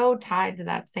pattern so tied to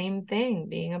that same thing,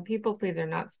 being a people pleaser,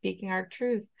 not speaking our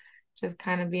truth, just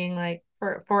kind of being like,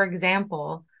 for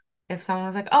example, if someone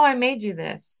was like, oh, I made you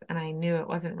this, and I knew it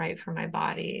wasn't right for my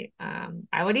body,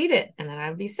 I would eat it and then I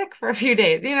would be sick for a few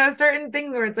days. Certain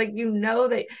things where it's like,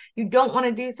 that you don't want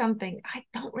to do something. I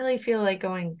don't really feel like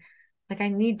going, like I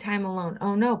need time alone.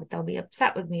 Oh no, but they'll be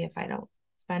upset with me if I don't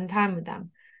spend time with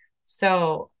them.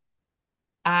 So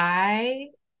I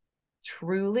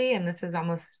truly, and this is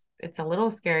almost, it's a little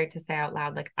scary to say out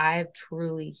loud, like I have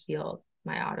truly healed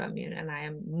my autoimmune, and I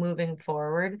am moving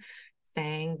forward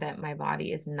saying that my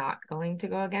body is not going to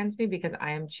go against me because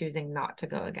I am choosing not to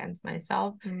go against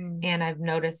myself. And I've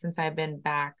noticed since I've been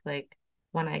back, like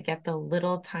when I get the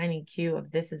little tiny cue of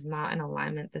this is not in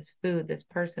alignment, this food, this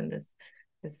person,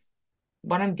 this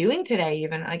what I'm doing today,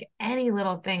 even like any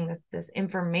little thing, this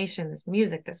information, this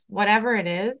music, this whatever it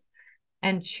is,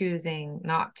 and choosing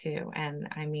not to. And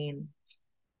I mean,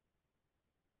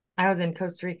 I was in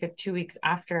Costa Rica 2 weeks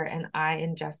after, and I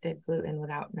ingested gluten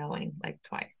without knowing, like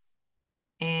twice.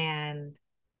 And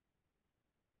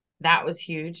that was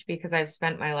huge because I've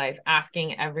spent my life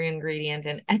asking every ingredient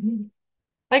and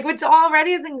like, which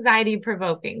already is anxiety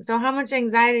provoking. So how much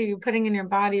anxiety are you putting in your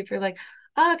body if you're like,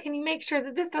 oh, can you make sure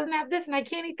that this doesn't have this and I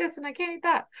can't eat this and I can't eat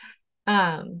that?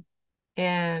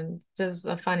 And just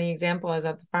a funny example, I was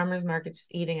at the farmer's market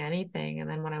just eating anything. And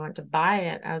then when I went to buy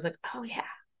it, I was like, oh yeah,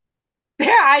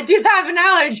 there, I do have an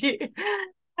allergy.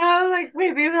 And I was like,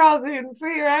 wait, these are all gluten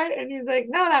free, right? And he's like,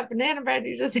 no, that banana bread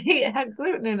you just ate had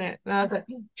gluten in it. And I was like,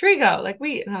 Trigo, like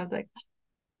wheat. And I was like,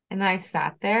 and I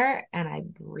sat there and I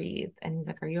breathed. And he's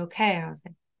like, are you okay? And I was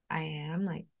like, I am.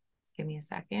 Like, give me a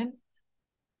second.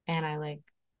 And I like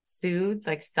soothed,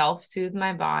 like self-soothed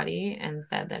my body and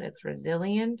said that it's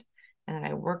resilient and that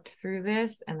I worked through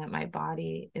this and that my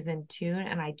body is in tune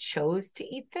and I chose to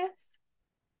eat this.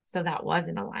 So that was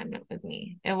in alignment with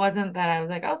me. It wasn't that I was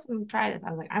like, oh, so I'm gonna try this. I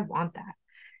was like, I want that.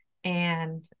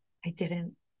 And I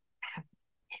didn't have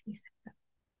any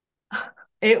symptoms.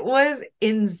 It was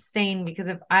insane because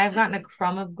if I've gotten a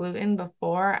crumb of gluten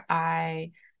before,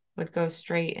 I would go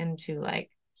straight into like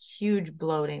huge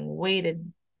bloating,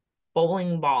 weighted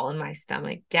bowling ball in my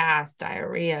stomach, gas,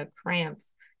 diarrhea,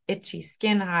 cramps, itchy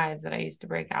skin hives that I used to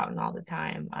break out in all the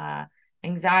time,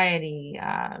 anxiety,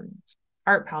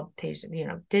 heart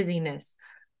palpitation, dizziness,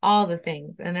 all the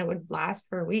things. And it would last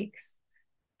for weeks.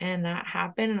 And that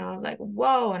happened. And I was like,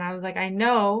 whoa. And I was like, I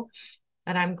know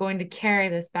that I'm going to carry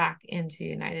this back into the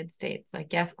United States.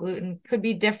 Like, yes, gluten could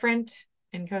be different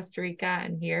in Costa Rica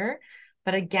and here.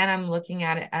 But again, I'm looking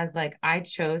at it as like, I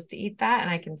chose to eat that and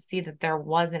I can see that there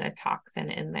wasn't a toxin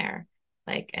in there.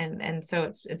 Like, and so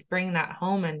it's bringing that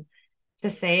home. And to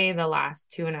say the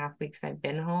last 2.5 weeks I've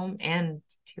been home and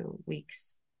 2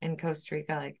 weeks in Costa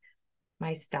Rica, like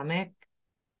my stomach,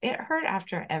 it hurt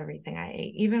after everything I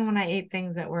ate, even when I ate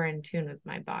things that were in tune with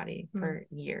my body for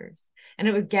years. And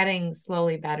it was getting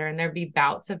slowly better. And there'd be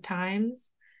bouts of times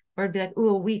where it'd be like, ooh,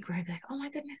 a week where I'd be like, oh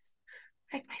my goodness,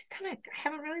 like my stomach, I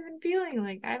haven't really been feeling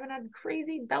like I haven't had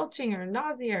crazy belching or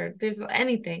nausea or there's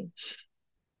anything.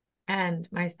 And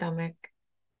my stomach,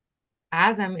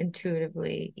 as I'm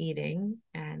intuitively eating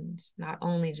and not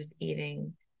only just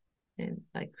eating and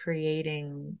like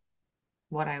creating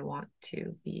what I want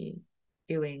to be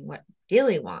doing, what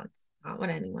Gilly wants, not what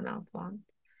anyone else wants.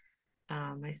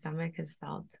 My stomach has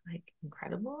felt like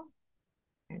incredible.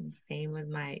 And same with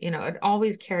my, it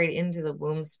always carried into the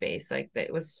womb space. Like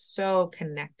it was so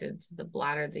connected to the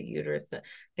bladder, the uterus,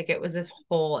 like it was this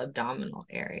whole abdominal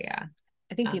area.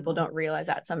 I think people don't realize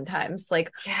that sometimes,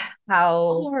 like yeah.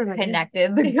 how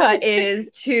connected the gut is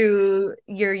to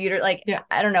your uterus. Like,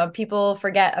 I don't know, people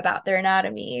forget about their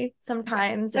anatomy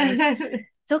sometimes. And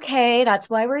it's okay. That's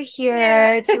why we're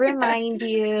here to remind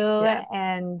you. Yes.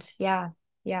 And yeah,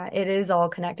 it is all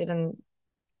connected. And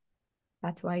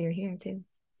that's why you're here too.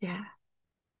 Yeah.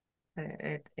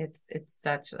 It's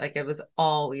such like it was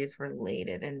always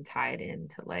related and tied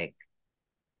into like,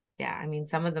 I mean,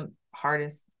 some of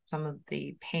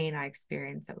the pain I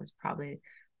experienced that was probably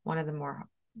one of the more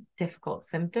difficult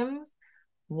symptoms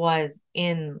was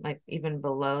in like even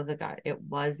below the gut. It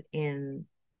was in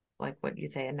like what you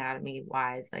say anatomy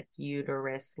wise, like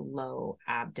uterus, low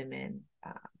abdomen,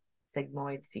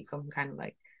 sigmoid, cecum, kind of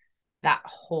like that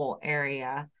whole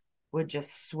area would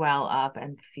just swell up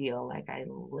and feel like I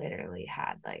literally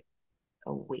had like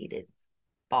a weighted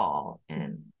ball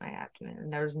in my abdomen.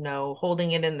 And there was no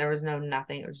holding it in, there was no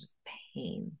nothing. It was just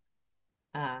pain.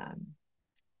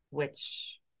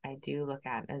 Which I do look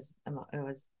at as it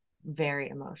was very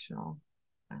emotional,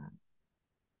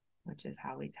 which is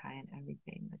how we tie in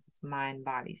everything. Like it's mind,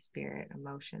 body, spirit,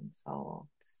 emotion, soul.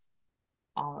 It's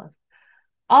all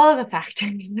of the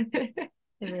factors. It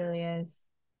really is.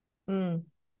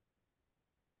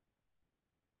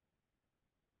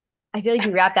 I feel like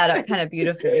you wrap that up kind of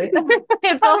beautifully.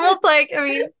 It's almost like, I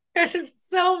mean, there's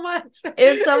so much.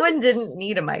 If someone didn't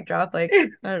need a mic drop, like, I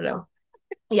don't know.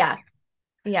 Yeah.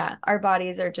 Our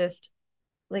bodies are just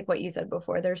like what you said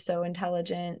before. They're so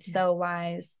intelligent, so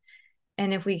wise.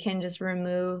 And if we can just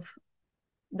remove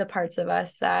the parts of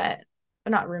us that,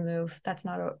 not remove, that's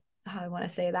not how I want to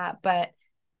say that, but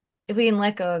if we can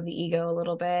let go of the ego a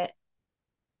little bit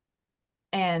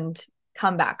and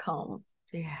come back home.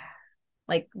 Yeah.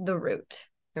 Like the root.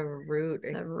 The root.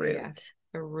 Yes,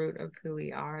 the root of who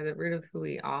we are. The root of who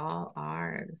we all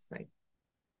are. It's like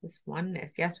this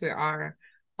oneness. Yes, we are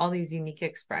all these unique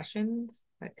expressions,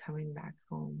 but coming back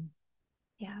home.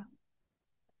 Yeah.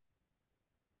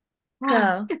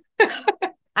 So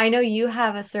I know you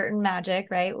have a certain magic,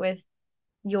 right, with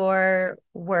your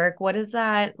work. What is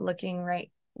that looking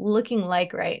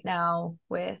like right now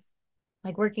with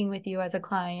like working with you as a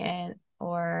client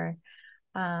or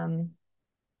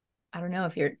I don't know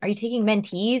if are you taking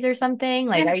mentees or something?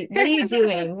 Like, what are you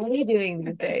doing? What are you doing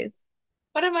these days?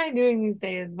 What am I doing these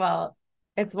days? Well,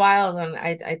 it's wild when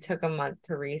I took a month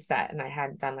to reset and I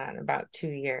hadn't done that in about 2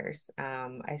 years.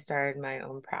 I started my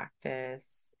own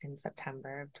practice in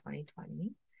September of 2020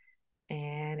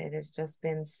 and it has just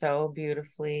been so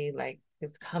beautifully like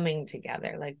it's coming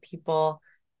together. Like people,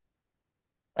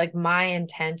 like my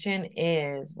intention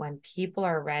is when people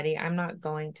are ready, I'm not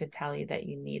going to tell you that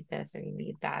you need this or you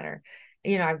need that, or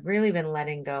I've really been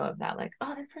letting go of that, like,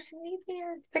 oh, this person needs me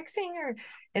or fixing, or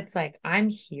it's like, I'm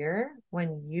here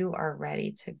when you are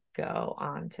ready to go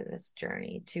on to this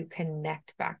journey, to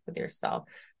connect back with yourself,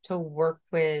 to work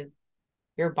with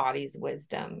your body's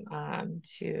wisdom,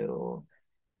 to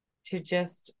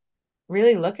just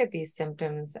really look at these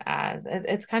symptoms as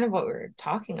it's kind of what we were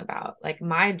talking about. Like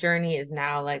my journey is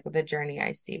now like the journey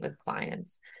I see with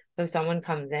clients. So someone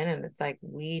comes in and it's like,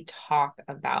 we talk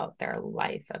about their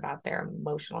life, about their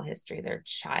emotional history, their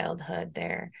childhood,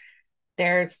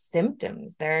 their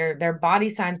symptoms, their body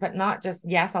signs, but not just,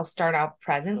 yes, I'll start out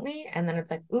presently. And then it's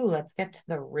like, ooh, let's get to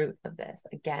the root of this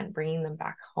again, bringing them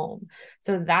back home.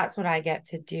 So that's what I get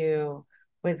to do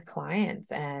with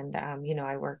clients. And,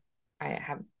 I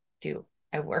have do,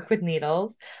 I work with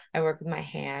needles. I work with my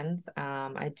hands.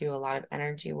 I do a lot of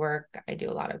energy work. I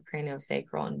do a lot of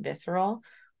craniosacral and visceral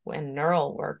and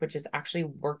neural work, which is actually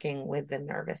working with the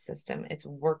nervous system. It's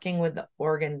working with the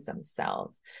organs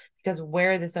themselves, because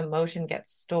where this emotion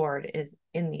gets stored is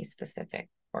in these specific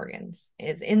organs.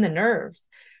 It's in the nerves.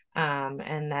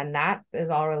 And then that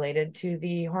is all related to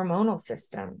the hormonal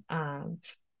system.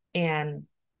 And,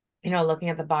 looking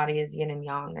at the body as yin and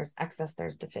yang, there's excess,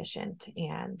 there's deficient.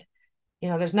 And,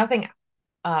 there's nothing,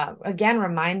 again,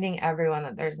 reminding everyone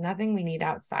that there's nothing we need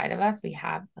outside of us. The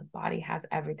body has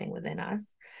everything within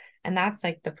us. And that's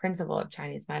like the principle of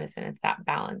Chinese medicine. It's that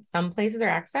balance. Some places are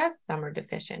excess, some are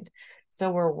deficient.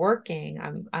 So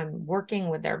I'm working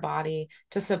with their body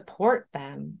to support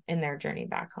them in their journey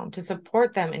back home, to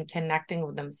support them in connecting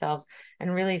with themselves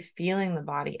and really feeling the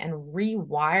body and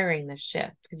rewiring the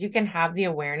shift. Because you can have the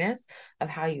awareness of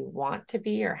how you want to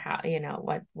be, or how,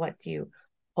 what do you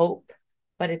hope,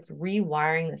 but it's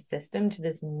rewiring the system to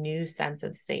this new sense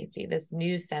of safety, this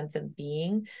new sense of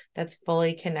being that's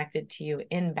fully connected to you,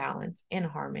 in balance, in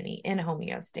harmony, in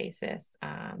homeostasis.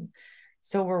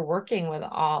 So I'm working with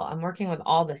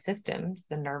all the systems,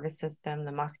 the nervous system,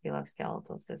 the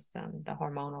musculoskeletal system, the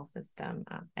hormonal system,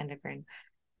 endocrine,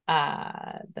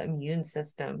 the immune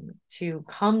system, to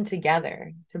come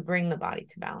together to bring the body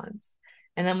to balance.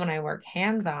 And then when I work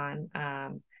hands-on,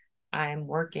 I'm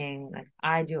working, like,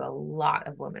 I do a lot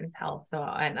of women's health,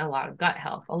 and a lot of gut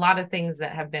health, a lot of things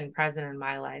that have been present in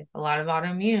my life, a lot of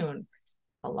autoimmune,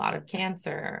 a lot of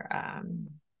cancer,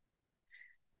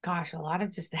 a lot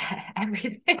of just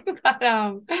everything.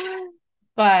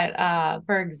 But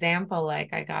for example,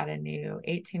 like I got a new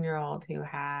 18-year-old who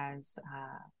has,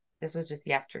 this was just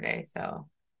yesterday. So,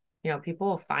 people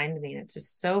will find me, and it's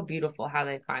just so beautiful how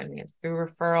they find me. It's through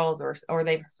referrals, or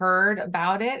they've heard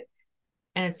about it,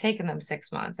 and it's taken them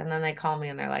 6 months, and then they call me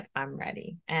and they're like, I'm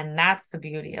ready. And that's the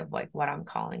beauty of like what I'm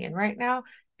calling in right now.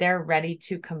 They're ready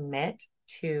to commit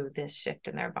to this shift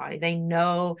in their body. They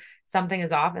know something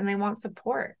is off and they want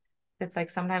support. It's like,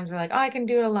 sometimes we're like, oh, I can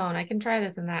do it alone, I can try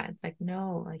this and that. It's like,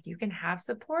 no, like you can have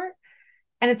support,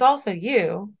 and it's also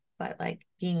you, but like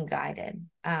being guided.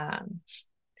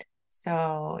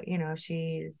 So,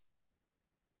 she's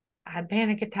had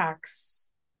panic attacks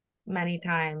many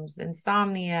times,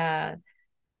 insomnia,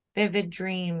 vivid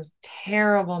dreams,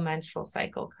 terrible menstrual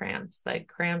cycle cramps, like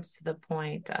cramps to the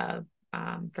point of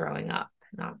throwing up,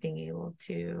 not being able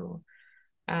to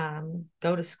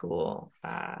go to school.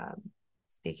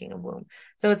 Speaking of womb.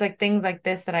 So it's like things like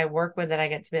this that I work with, that I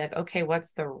get to be like, okay,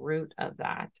 what's the root of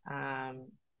that?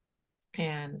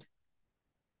 And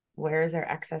where is their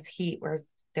excess heat? Where's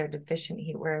their deficient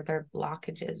heat? Where are their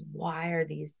blockages? Why are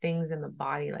these things in the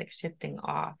body like shifting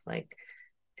off? Like,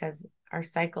 because our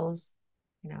cycles,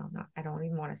 I don't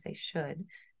even want to say should.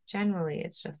 Generally,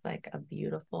 it's just like a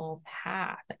beautiful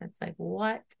path. And it's like,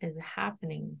 what is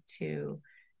happening to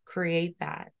create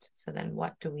that? So then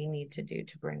what do we need to do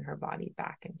to bring her body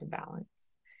back into balance?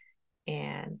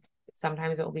 And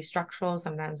sometimes it will be structural,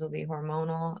 sometimes it will be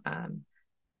hormonal.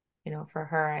 For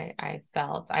her, I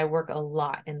felt I work a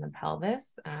lot in the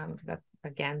pelvis. That's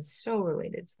again so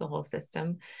related to the whole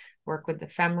system. Work with the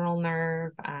femoral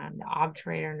nerve, the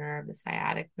obturator nerve, the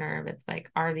sciatic nerve. It's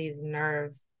like, are these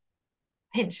nerves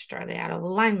pinched? Are they out of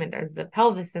alignment? Is the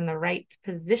pelvis in the right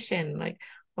position? Like,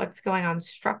 what's going on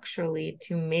structurally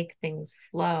to make things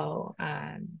flow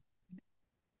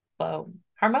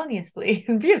harmoniously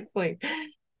and beautifully?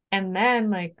 And then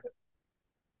like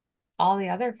all the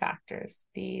other factors,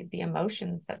 the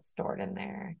emotions that's stored in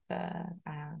there,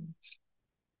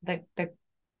 the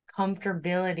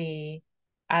comfortability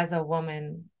as a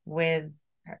woman with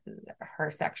her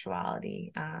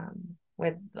sexuality,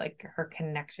 with like her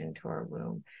connection to her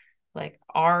womb. Like,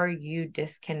 are you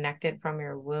disconnected from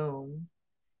your womb?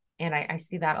 And I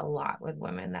see that a lot with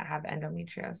women that have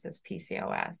endometriosis,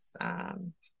 PCOS,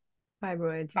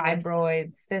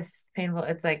 fibroids, cysts, painful.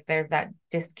 It's like there's that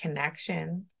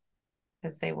disconnection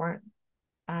because they weren't,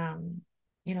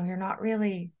 you're not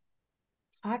really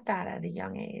taught that at a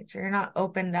young age. You're not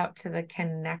opened up to the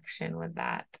connection with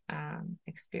that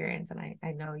experience. And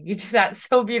I know you do that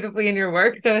so beautifully in your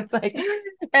work. So it's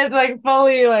like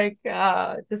fully like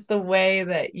just the way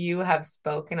that you have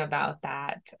spoken about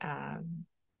that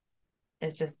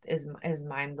is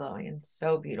mind blowing and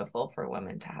so beautiful for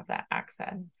women to have that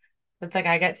access. It's like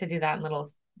I get to do that in little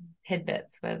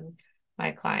tidbits with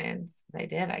my clients.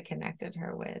 I connected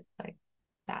her with like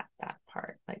that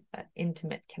part, like that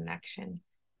intimate connection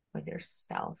with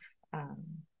yourself.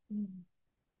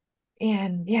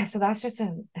 And yeah, so that's just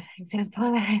an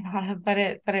example that I thought of, but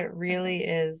it really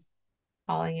is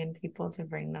calling in people to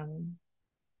bring them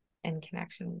in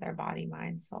connection with their body,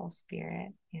 mind, soul,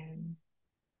 spirit. And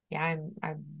yeah,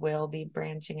 I will be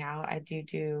branching out. I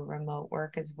do remote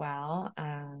work as well.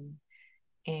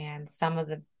 And some of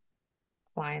the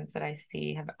clients that I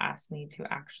see have asked me to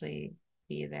actually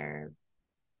be their,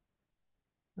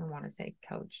 I want to say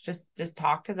coach, just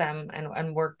talk to them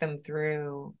and work them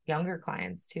through younger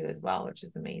clients too as well, which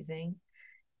is amazing.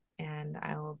 And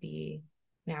I will be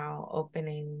now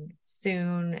opening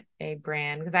soon a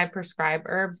brand because I prescribe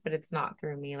herbs, but it's not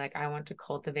through me. Like I want to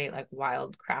cultivate like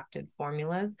wild crafted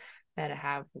formulas that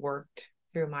have worked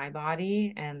through my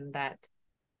body and that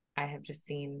I have just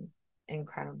seen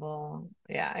incredible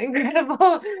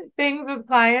things with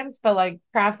clients, but like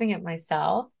crafting it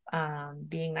myself,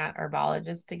 being that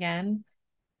herbologist again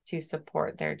to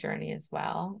support their journey as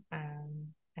well.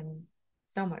 And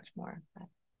so much more. But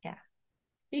yeah.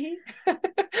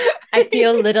 I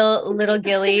feel little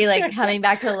Gilly like coming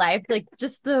back to life, like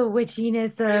just the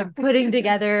witchiness of putting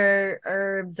together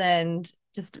herbs and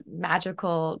just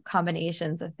magical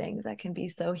combinations of things that can be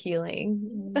so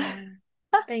healing.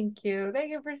 Thank you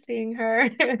for seeing her.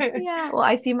 Yeah, well,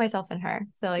 I see myself in her,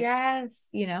 so like yes,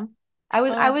 I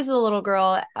was the little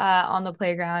girl on the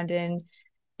playground in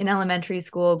elementary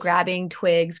school, grabbing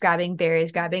twigs, grabbing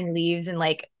berries, grabbing leaves, and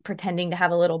like pretending to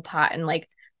have a little pot and like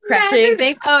crushing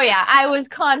things. Oh yeah, I was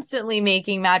constantly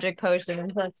making magic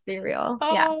potions. Let's be real.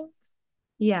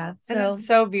 Yeah. So and it's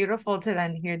so beautiful to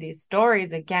then hear these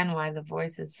stories again. Why the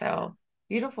voice is so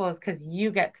beautiful is because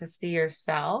you get to see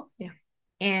yourself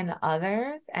in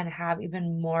others and have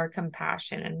even more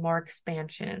compassion and more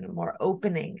expansion and more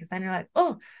opening. Because then you're like,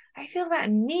 oh, I feel that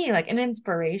in me, like an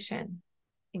inspiration.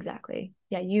 Exactly.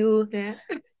 Yeah, you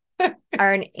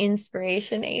are an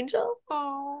inspiration angel.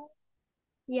 Oh.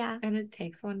 Yeah. And it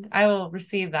takes one. I will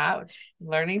receive that, which I'm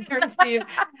learning to receive.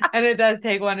 And it does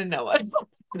take one to know it.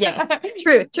 Yes.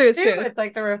 Truth. It's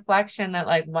like the reflection that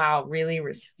like, wow, really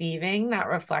receiving that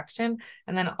reflection.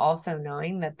 And then also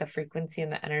knowing that the frequency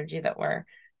and the energy that we're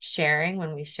sharing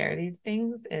when we share these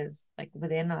things is like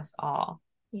within us all.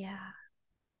 Yeah.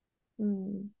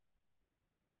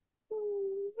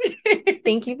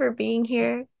 Thank you for being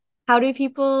here. How do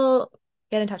people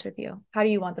get in touch with you? How do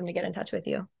you want them to get in touch with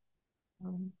you?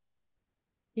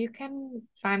 You can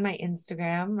find my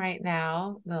Instagram right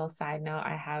now. Little side note,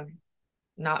 I have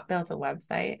not built a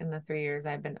website in the 3 years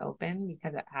I've been open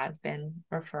because it has been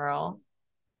referral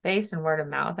based and word of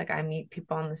mouth. Like I meet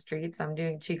people on the streets. I'm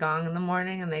doing qigong in the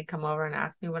morning and they come over and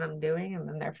ask me what I'm doing and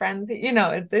then they're friends.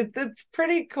 It's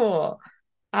pretty cool.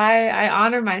 I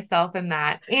honor myself in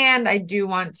that. And I do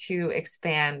want to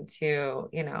expand to,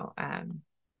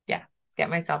 get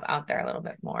myself out there a little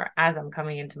bit more as I'm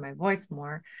coming into my voice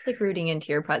more. It's like rooting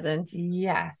into your presence.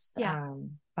 Yes. Yeah.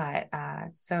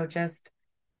 So just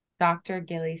Dr.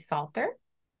 Gilly Salter.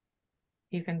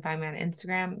 You can find me on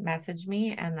Instagram, message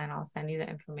me, and then I'll send you the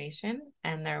information.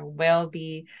 And there will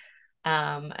be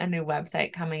a new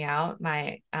website coming out.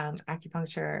 My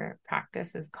acupuncture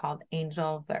practice is called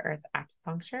Angel of the Earth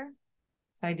Acupuncture.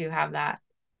 So I do have that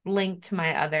linked to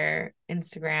my other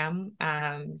Instagram.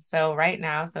 So right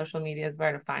now, social media is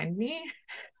where to find me.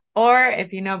 Or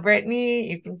if you know Brittany,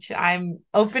 you can. I'm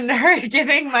open to her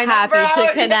giving my number out. Happy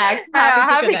to connect.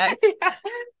 Happy to connect.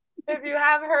 If you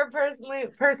have her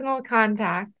personal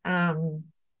contact, my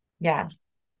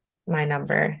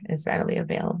number is readily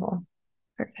available.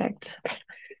 Perfect.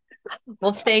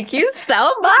 Well, thank you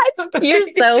so much. You're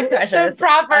so precious.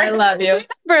 Proper. I love you.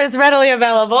 Number is readily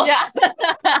available. Yeah.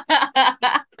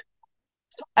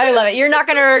 I love it. You're not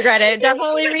going to regret it.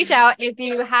 Definitely reach out if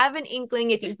you have an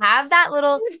inkling, if you have that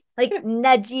little like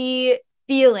nudgy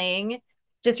feeling,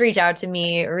 just reach out to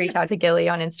me or reach out to Gilly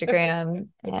on Instagram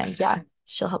and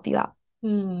she'll help you out.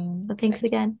 So thanks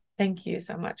again. Thank you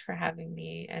so much for having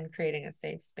me and creating a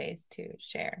safe space to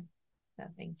share. So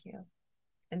thank you.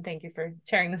 And thank you for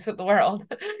sharing this with the world.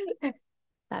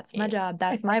 That's my job.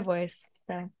 That's my voice.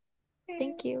 So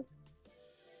thank you.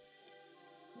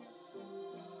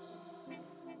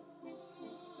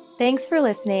 Thanks for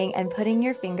listening and putting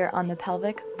your finger on the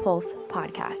Pelvic Pulse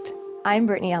podcast. I'm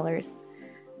Brittany Ellers.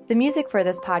 The music for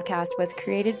this podcast was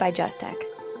created by Justech.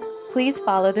 Please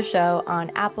follow the show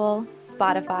on Apple,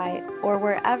 Spotify, or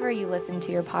wherever you listen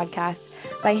to your podcasts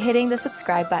by hitting the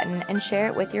subscribe button and share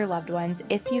it with your loved ones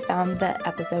if you found the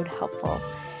episode helpful.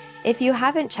 If you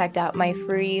haven't checked out my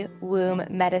free womb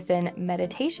medicine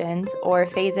meditations or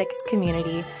phasic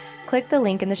community, click the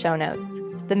link in the show notes.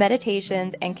 The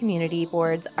meditations and community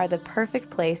boards are the perfect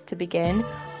place to begin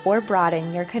or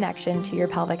broaden your connection to your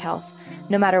pelvic health,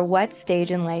 no matter what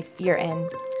stage in life you're in.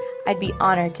 I'd be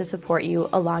honored to support you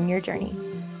along your journey.